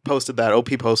person posted that, OP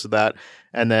posted that,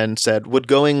 and then said, would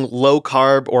going low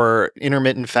carb or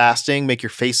intermittent fasting make your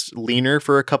face leaner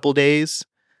for a couple days?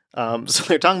 So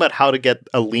they're talking about how to get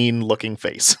a lean looking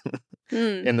face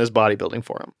in this bodybuilding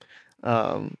forum.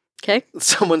 Okay.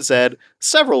 Someone said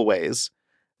several ways: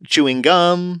 chewing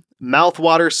gum,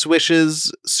 mouthwater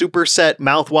swishes, superset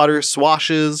mouthwater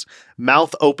swashes,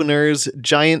 mouth openers,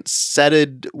 giant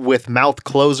setted with mouth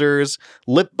closers,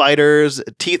 lip biters,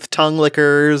 teeth tongue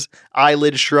lickers,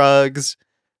 eyelid shrugs.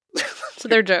 So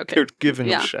they're joking. They're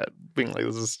giving a shit, being like,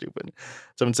 this is stupid.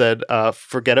 Someone said,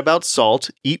 forget about salt,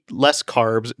 eat less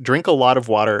carbs, drink a lot of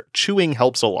water, chewing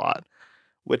helps a lot.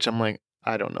 Which I'm like,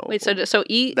 I don't know. Wait, so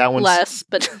eat less,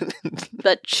 but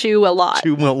chew a lot.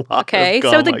 Chew a lot. Okay,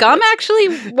 so the gum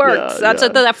actually works. That's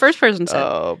what that first person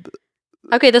said.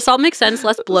 Okay, this all makes sense.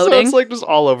 Less bloating. So it's like just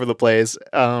all over the place.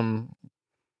 And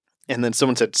then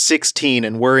someone said 16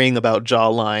 and worrying about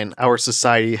jawline. Our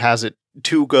society has it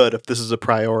too good if this is a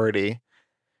priority.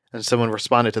 And someone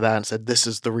responded to that and said, this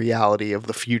is the reality of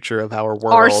the future of our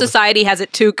world. Our society has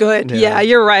it too good. Yeah,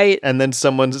 you're right. And then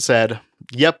someone said,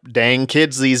 yep, dang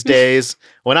kids these days.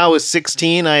 When I was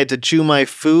 16, I had to chew my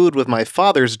food with my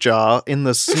father's jaw in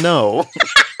the snow.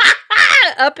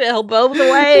 Uphill both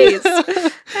ways.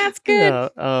 That's good.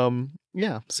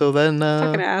 Yeah. So then,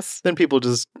 fucking ass. Then people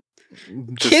just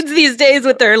kids these days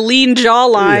with their lean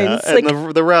jawlines. Yeah,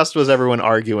 and the rest was everyone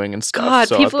arguing and stuff. God,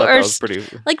 so people that was pretty.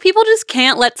 Like, people just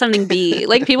can't let something be.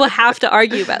 Like, people have to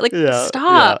argue about it. Like,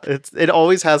 stop. Yeah. It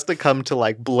always has to come to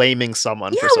like blaming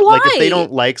someone for something. Why? Like, if they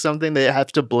don't like something, they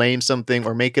have to blame something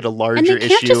or make it a larger issue. And they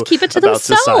can't just keep it to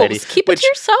themselves. Society, keep it to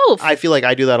yourself. I feel like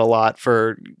I do that a lot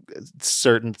for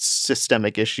certain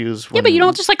systemic issues. Yeah, but you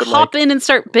don't just hop in and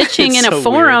start bitching in a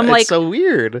forum. Weird. Like, it's so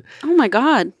weird. Oh my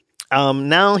God.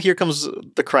 Now here comes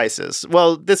the crisis.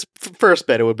 Well, this first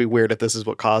bit, it would be weird if this is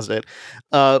what caused it.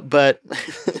 But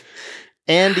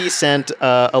Andy sent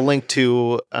a link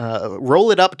to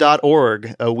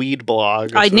rollitup.org, a weed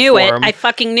blog. I knew it. I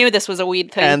fucking knew this was a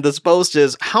weed thing. And this post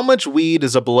is, how much weed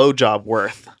is a blowjob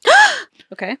worth?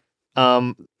 Okay.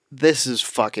 This is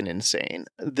fucking insane.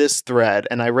 This thread,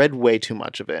 and I read way too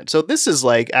much of it. So this is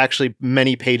like actually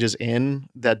many pages in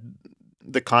that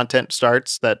the content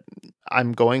starts that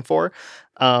I'm going for.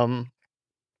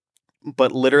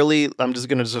 But literally, I'm just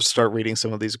going to start reading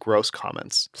some of these gross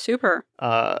comments. Super.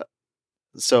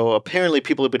 So apparently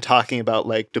people have been talking about,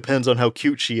 like, depends on how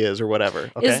cute she is or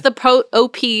whatever. Okay? Is the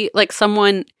OP like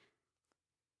someone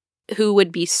who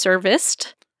would be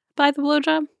serviced by the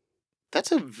blowjob?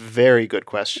 That's a very good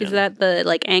question. Is that the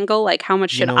like angle? Like, how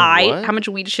much how much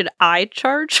weed should I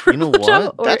charge for? You know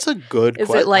what? That's a good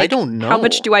question. Is it like, I don't know. How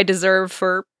much do I deserve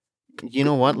for? You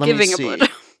know what? Let me see. A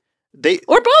blowjob?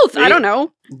 Or both. I don't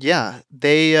know. Yeah,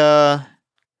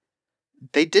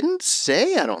 they didn't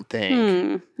say, I don't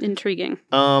think. Intriguing.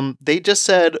 They just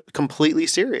said completely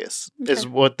serious is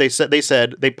what they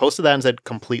said. They posted that and said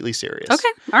completely serious. Okay.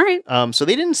 All right. So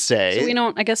they didn't say. So we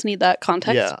don't, I guess, need that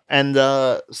context. Yeah. And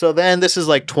so then this is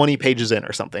like 20 pages in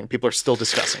or something. People are still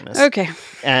discussing this. Okay.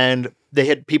 And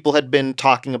people had been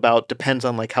talking about depends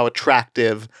on like how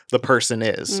attractive the person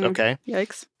is. Okay.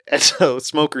 Yikes. And so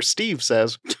Smoker Steve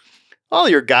says, all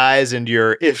your guys and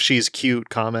your if she's cute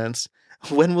comments,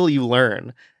 when will you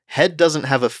learn? Head doesn't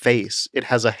have a face. It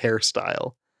has a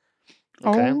hairstyle.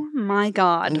 Okay? Oh my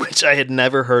God. Which I had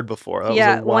never heard before. That was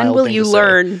a wild when will thing you to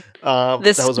learn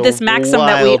this maxim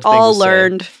that we wild thing all to say.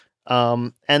 learned?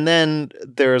 And then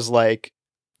there's like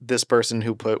this person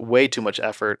who put way too much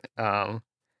effort.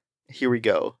 Here we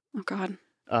go. Oh God.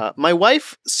 My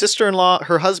wife, sister-in-law,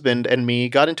 her husband, and me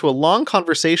got into a long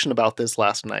conversation about this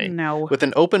last night. No. With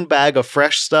an open bag of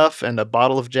fresh stuff and a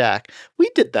bottle of Jack. We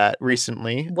did that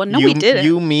recently. Well, no, we didn't.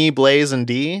 You, me, Blaze, and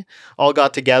Dee all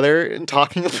got together and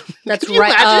talking about... That's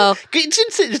right. Oh.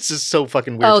 It's just so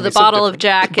fucking weird. Oh, the bottle of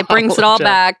Jack. It brings it all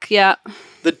back. Yeah.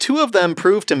 The two of them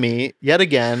proved to me, yet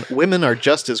again, women are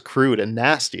just as crude and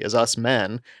nasty as us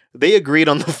men. They agreed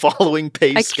on the following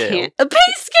pay scale. A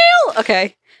pay scale?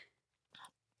 Okay.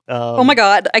 Oh my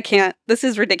God, I can't. This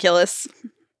is ridiculous.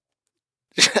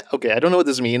 Okay, I don't know what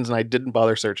this means, and I didn't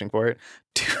bother searching for it.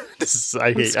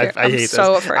 I hate I'm this.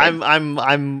 so afraid.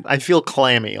 I feel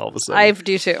clammy all of a sudden. I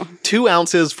do too. 2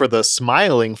 ounces for the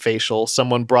smiling facial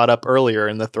someone brought up earlier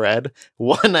in the thread.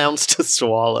 1 ounce to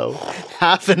swallow.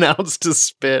 Half an ounce to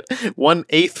spit.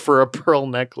 1/8 for a pearl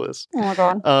necklace. Oh my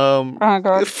God. Oh my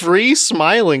God. Free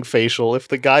smiling facial if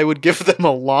the guy would give them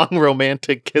a long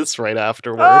romantic kiss right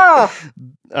afterward.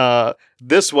 Oh!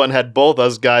 This one had both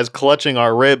us guys clutching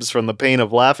our ribs from the pain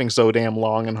of laughing so damn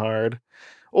long and hard.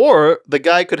 Or the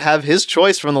guy could have his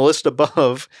choice from the list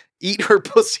above, eat her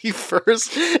pussy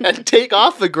first and take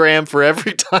off the gram for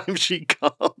every time she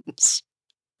comes.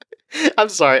 I'm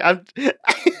sorry. Why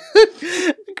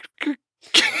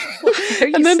are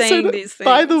you saying these things?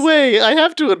 By the way, I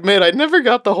have to admit, I never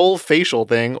got the whole facial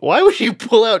thing. Why would you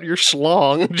pull out your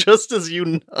schlong just as you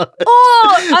nut?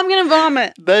 Oh, I'm gonna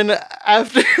vomit. Then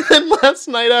last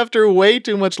night, after way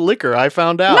too much liquor, I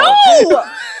found out. No!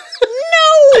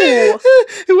 No!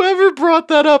 Whoever brought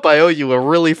that up, I owe you a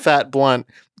really fat blunt.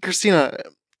 Christina.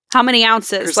 How many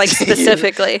ounces, like,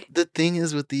 specifically? The thing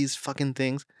is with these fucking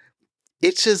things,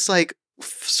 it's just, like,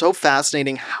 so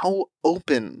fascinating how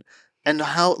open and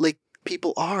how, like,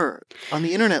 people are on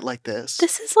the internet like this.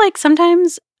 This is, like,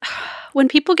 sometimes when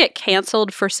people get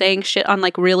canceled for saying shit on,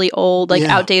 like, really old, like,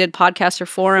 outdated podcasts or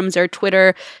forums or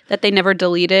Twitter that they never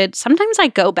deleted, sometimes I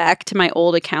go back to my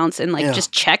old accounts and, like,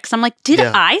 just check. So I'm like, did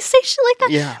I say shit like that?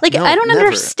 Yeah. Like, no, I don't never.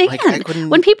 understand. Like,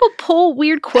 when people pull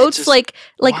weird quotes, just like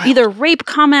either rape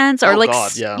comments or,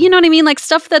 you know what I mean? Like,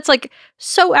 stuff that's, like,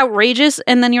 so outrageous.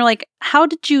 And then you're like, how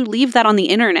did you leave that on the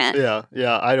internet?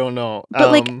 Yeah, I don't know.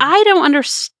 But, like, I don't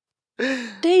understand.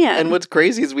 And what's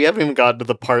crazy is we haven't even gotten to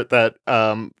the part that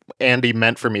Andy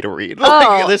meant for me to read.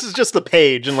 Like, this is just the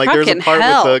page, and like there's a part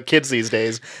with the kids these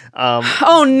days.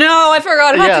 Oh no, I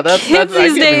forgot about the kids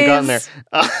these days. I haven't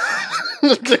gotten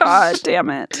there. God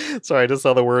damn it! Sorry, I just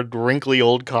saw the word "wrinkly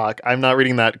old cock." I'm not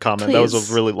reading that comment. Please. That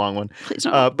was a really long one. Please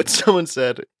don't. But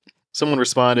someone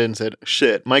responded and said,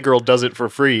 "Shit, my girl does it for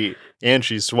free, and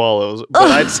she swallows." But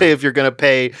I'd say if you're gonna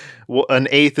pay,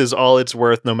 1/8 is all it's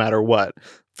worth, no matter what.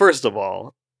 First of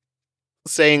all,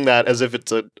 saying that as if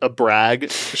it's a brag,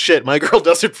 shit, my girl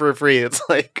does it for free. It's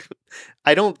like,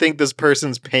 I don't think this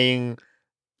person's paying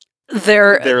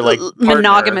their like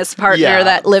monogamous partner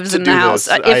that lives in the house.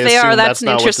 If they are, that's an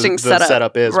interesting setup. The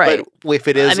setup is, right? But if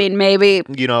it is, I mean, maybe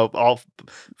I'll go.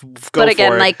 But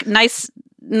again, for it. like nice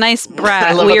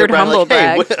brag, weird humble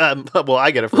brag. Well,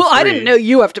 I get it for free. I didn't know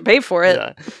you have to pay for it.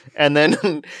 Yeah. And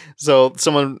then, so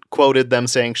someone quoted them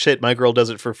saying, "Shit, my girl does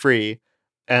it for free."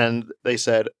 And they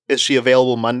said, "Is she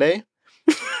available Monday?"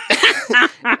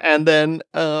 And then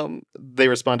they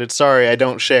responded, "Sorry, I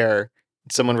don't share."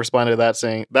 Someone responded to that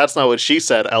saying, "That's not what she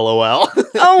said, LOL."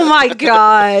 Oh my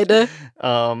God.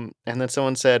 And then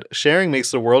someone said, "Sharing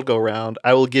makes the world go round.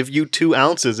 I will give you 2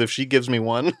 ounces if she gives me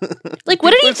 1. Like,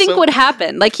 what did he think would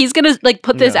happen? Like, he's gonna like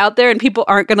put this out there and people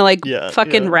aren't gonna like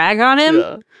fucking rag on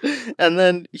him? Yeah. And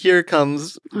then here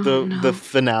comes the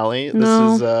finale.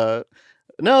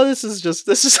 This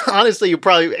is honestly,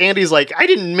 Andy's like, I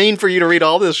didn't mean for you to read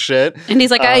all this shit. And he's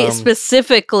like, I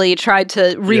specifically tried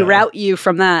to reroute you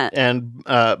from that. And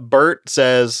Bert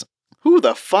says, who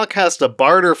the fuck has to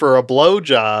barter for a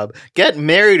blowjob? Get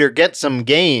married or get some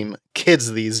game.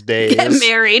 Kids these days. Get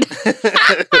married.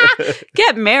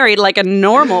 Get married like a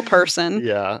normal person.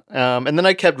 Yeah. And then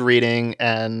I kept reading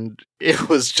and it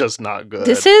was just not good.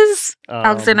 This is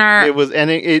Alexander. It was, and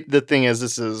the thing is,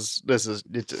 this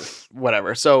is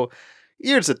whatever. So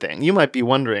Here's the thing. You might be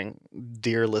wondering,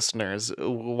 dear listeners,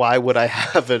 why would I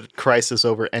have a crisis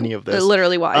over any of this?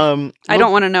 Literally why? I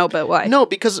don't want to know, but why? No,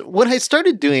 because what I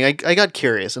started doing, I got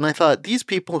curious, and I thought, these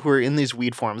people who are in these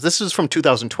weed forums, this is from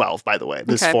 2012, by the way,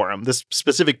 this forum, this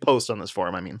specific post on this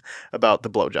forum, I mean, about the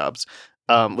blowjobs,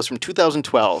 was from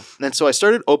 2012. And so I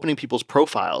started opening people's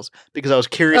profiles because I was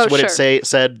curious what it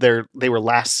said they were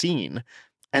last seen.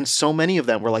 And so many of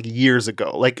them were like years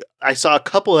ago. Like I saw a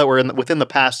couple that were within the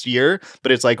past year,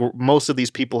 but it's like most of these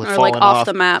people have fallen like off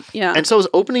the map. Yeah. And so I was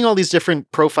opening all these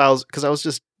different profiles because I was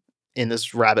just in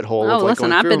this rabbit hole. Oh,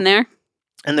 listen, I've been there.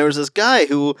 And there was this guy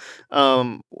who,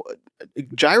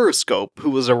 Gyroscope, who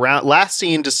was around last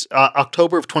seen just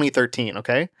October of 2013.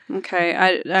 Okay.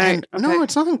 Okay. No,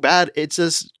 it's nothing bad. It's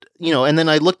just, and then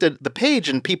I looked at the page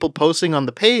and people posting on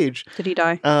the page. Did he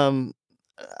die?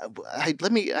 I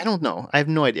don't know. I have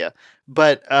no idea.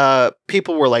 But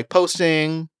people were like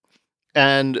posting,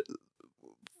 and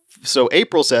so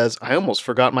April says, I almost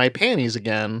forgot my panties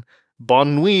again.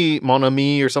 Bonne nuit, mon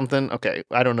ami, or something. Okay,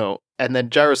 I don't know. And then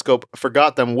Gyroscope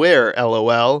forgot them where,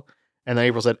 LOL. And then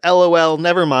April said, LOL,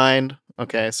 never mind.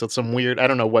 Okay, so some weird, I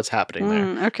don't know what's happening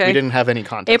there. Okay. We didn't have any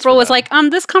context. April was like,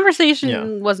 this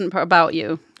conversation wasn't about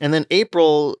you. And then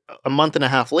April, a month and a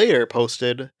half later,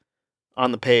 posted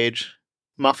on the page,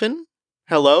 Muffin?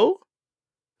 Hello?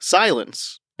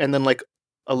 Silence. And then like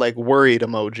a worried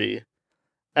emoji.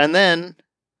 And then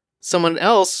someone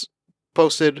else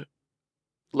posted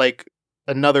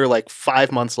another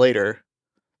 5 months later.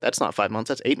 That's not 5 months,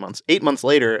 that's 8 months. 8 months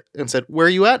later and said, where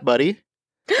you at, buddy?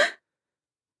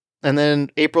 And then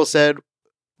April said,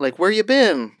 where you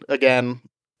been? Again,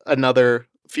 another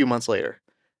few months later.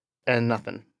 And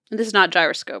nothing. And this is not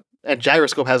Gyroscope. And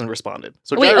Gyroscope hasn't responded.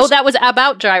 So wait, that was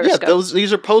about Gyroscope. Yeah,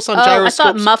 these are posts on Gyroscope.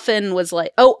 I thought Muffin was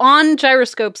on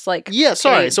Gyroscope's Yeah,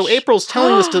 sorry. Page. So April's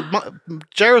telling this to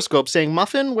Gyroscope saying,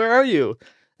 Muffin, where are you?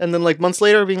 And then months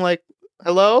later being like,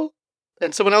 hello?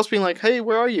 And someone else being like, hey,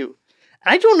 where are you?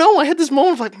 I don't know. I had this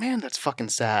moment of man, that's fucking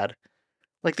sad.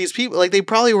 These people, they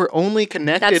probably were only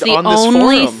connected on this forum. That's the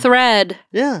only thread.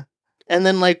 Yeah. And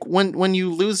then when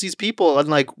you lose these people and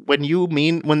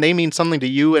when they mean something to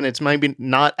you and it's maybe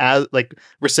not as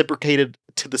reciprocated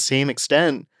to the same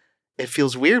extent, it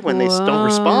feels weird when they don't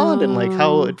respond and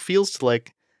how it feels to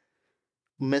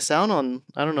miss out on,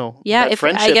 I don't know. Yeah, that if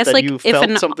friendship I guess that you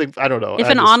felt something, I don't know.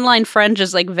 If online friend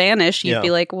just vanished, you'd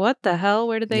be like, what the hell?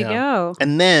 Where did they go?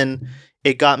 And then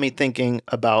it got me thinking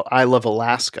about I Love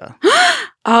Alaska.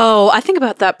 Oh, I think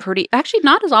about that actually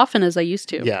not as often as I used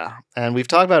to. Yeah. And we've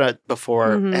talked about it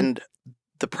before. Mm-hmm. And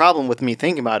the problem with me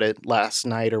thinking about it last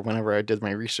night or whenever I did my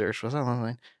research was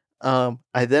online.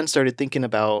 I then started thinking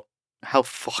about how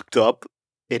fucked up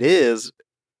it is.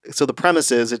 So the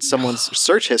premise is it's someone's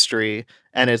search history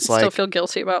and it's I still feel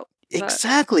guilty about that.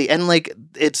 Exactly. And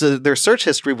it's their search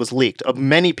history was leaked.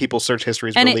 Many people's search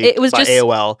histories were leaked it was by just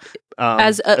AOL.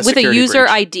 With a user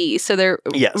ID, so there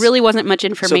really wasn't much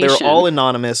information. So they're all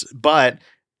anonymous, but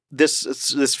this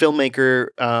filmmaker,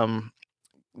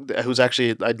 who's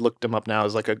actually, I looked him up now,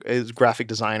 is a graphic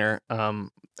designer,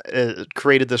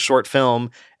 created this short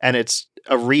film, and it's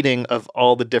a reading of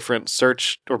all the different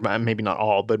search, or maybe not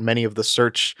all, but many of the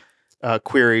search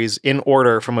queries in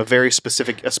order from a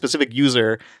specific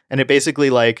user, and it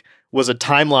basically was a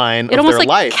timeline of their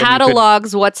life. It almost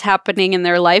catalogs what's happening in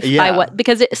their life by what,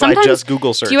 because sometimes by just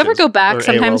Google searches. Do you ever go back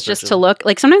sometimes just to look?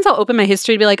 Sometimes I'll open my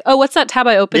history to be like, oh, what's that tab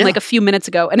I opened a few minutes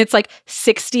ago? And it's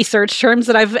 60 search terms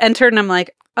that I've entered, and I'm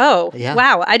like, oh,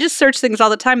 wow, I just search things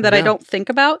all the time that I don't think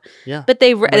about. Yeah. But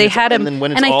they had him, and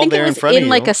I think it was in a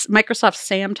Microsoft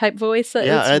Sam type voice. But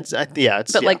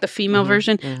the female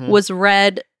version was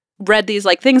read these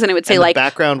things, and it would say the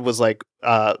background was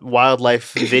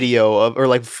wildlife video of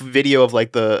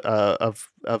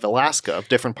of Alaska, of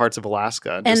different parts of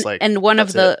Alaska, and one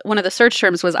of the search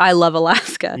terms was I love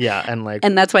Alaska. Yeah,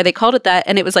 and that's why they called it that,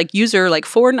 and it was user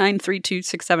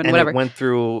 493267 whatever. It went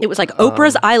through. It was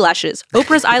Oprah's eyelashes.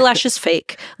 Oprah's eyelashes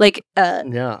fake. Should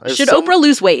Oprah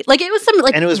lose weight? It was some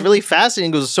and it was really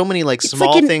fascinating. It was so many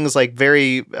small things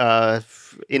very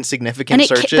insignificant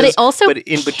searches, but it also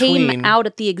in came out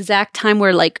at the exact time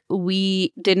where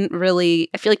we didn't really.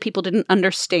 I feel people didn't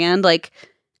understand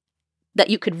that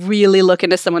you could really look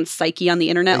into someone's psyche on the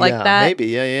internet that. Maybe,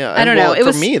 yeah. I don't know.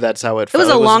 For me, that's how it felt. It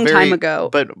was a long time ago.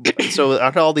 But so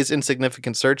after all these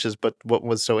insignificant searches, but what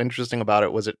was so interesting about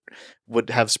it was it would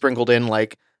have sprinkled in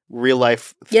real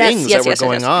life things that were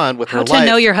going on with her life. How to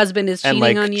know your husband is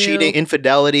cheating on you. Cheating,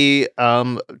 infidelity,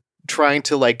 trying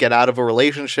to get out of a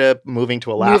relationship, moving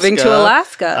to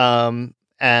Alaska.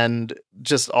 and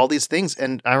just all these things.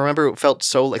 And I remember it felt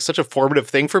so like such a formative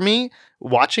thing for me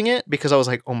watching it, because I was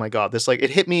like, oh my God, this like, it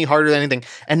hit me harder than anything.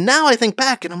 And now I think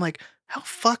back and I'm like, how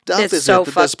fucked up is it that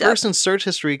this person's search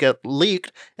history got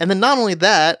leaked? And then not only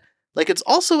that, like it's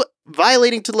also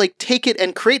violating to like take it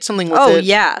and create something with it. Oh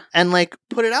yeah. And like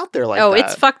put it out there like that. Oh,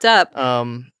 it's fucked up.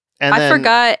 And I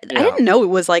forgot. Yeah. I didn't know it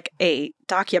was like a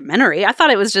documentary. I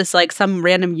thought it was just like some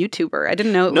random YouTuber. I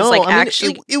didn't know it was like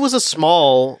actually. It was a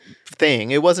small thing.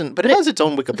 It wasn't, but it has its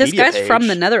own Wikipedia page. This guy's from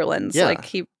the Netherlands. Yeah.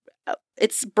 Like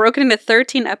it's broken into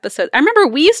 13 episodes. I remember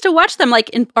we used to watch them like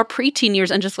in our preteen years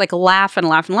and just like laugh and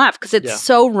laugh and laugh because it's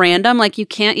so random. Like you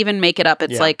can't even make it up.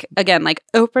 It's like, again, like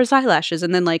Oprah's eyelashes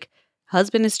and then like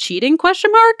husband is cheating ?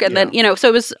 And then, so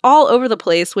it was all over the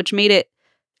place, which made it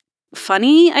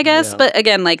funny, I guess. But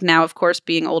again, like now, of course,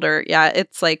 being older,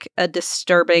 it's like a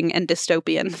disturbing and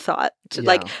dystopian thought.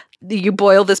 Like you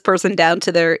boil this person down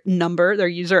to their number, their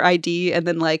user ID, and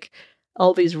then like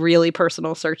all these really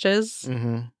personal searches.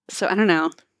 Mm-hmm. So I don't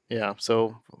know. Yeah.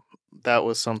 So that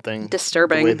was something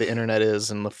disturbing. The way the internet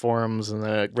is and the forums, and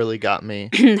then it really got me.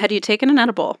 Had you taken an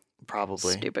edible?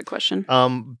 Probably. Stupid question.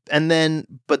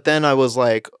 But then I was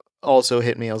like, also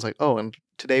hit me. I was like, oh, and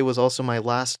today was also my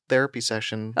last therapy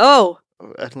session. Oh.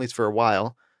 At least for a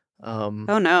while. Oh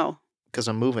no. Because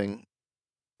I'm moving.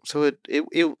 So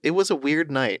it was a weird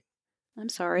night. I'm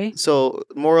sorry. So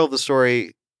moral of the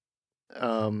story,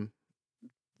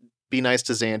 be nice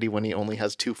to Zandy when he only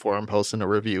has 2 forum posts and a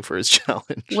review for his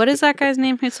challenge. What is that guy's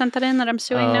name who sent that in that I'm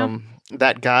suing now?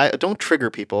 That guy, don't trigger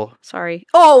people. Sorry.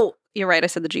 Oh, you're right. I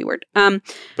said the G word.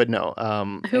 But no.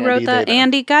 Who Andy, wrote that?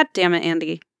 Andy. God damn it,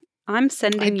 Andy. I'm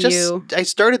sending you. I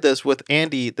started this with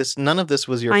Andy. None of this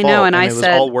was your fault. I know, and it was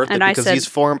all worth it because these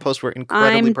forum posts were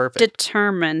incredibly perfect. I'm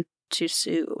determined to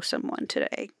sue someone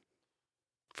today.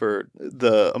 For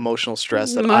the emotional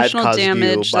stress that I've caused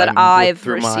damage you that I've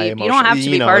received. You don't have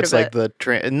to be part of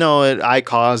it. I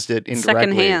caused it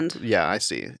indirectly. Secondhand. Yeah, I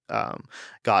see.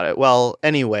 Got it. Well,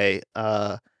 anyway,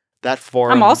 that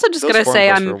forum. I'm also just gonna say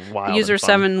I'm user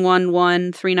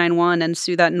 711391 and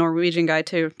sue that Norwegian guy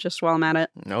too. Just while I'm at it.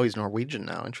 No, he's Norwegian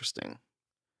now. Interesting.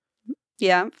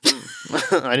 Yeah.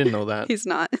 I didn't know that. He's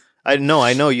not. I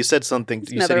know. You said something.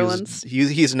 You Netherlands. Said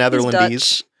he's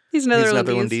Netherlandese. He's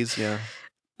Netherlandese. Yeah.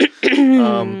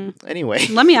 Anyway,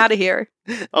 let me out of here.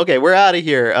 Okay, we're out of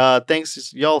here.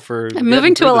 Thanks y'all for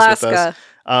moving to Alaska.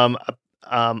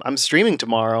 I'm streaming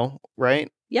tomorrow,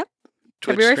 right? Yep.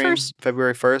 Twitch February stream, 1st.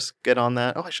 February 1st. Get on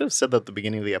that. Oh, I should have said that at the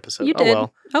beginning of the episode. You did. Oh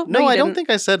well. Oh, no, I don't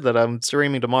think I said that. I'm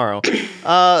streaming tomorrow.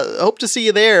 Hope to see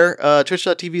you there.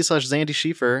 Twitch.tv/Zandy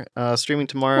Schiefer. Streaming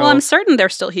tomorrow. Well, I'm certain they're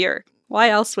still here. Why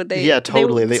else would they? Yeah,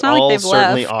 totally. They all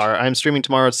certainly are. I'm streaming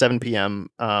tomorrow at 7 p.m.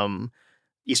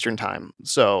 Eastern time.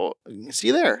 So see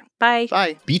you there. Bye.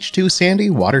 Bye. Beach Too Sandy,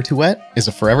 Water Too Wet is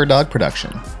a Forever Dog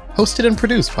production. Hosted and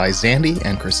produced by Zandy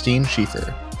and Christine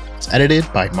Schiefer. It's edited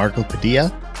by Marco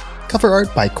Padilla. Cover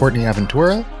art by Courtney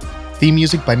Aventura. Theme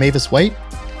music by Mavis White.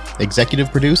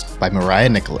 Executive produced by Mariah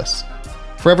Nicholas.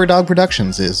 Forever Dog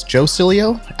Productions is Joe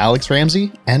Cilio, Alex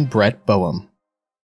Ramsey, and Brett Boehm.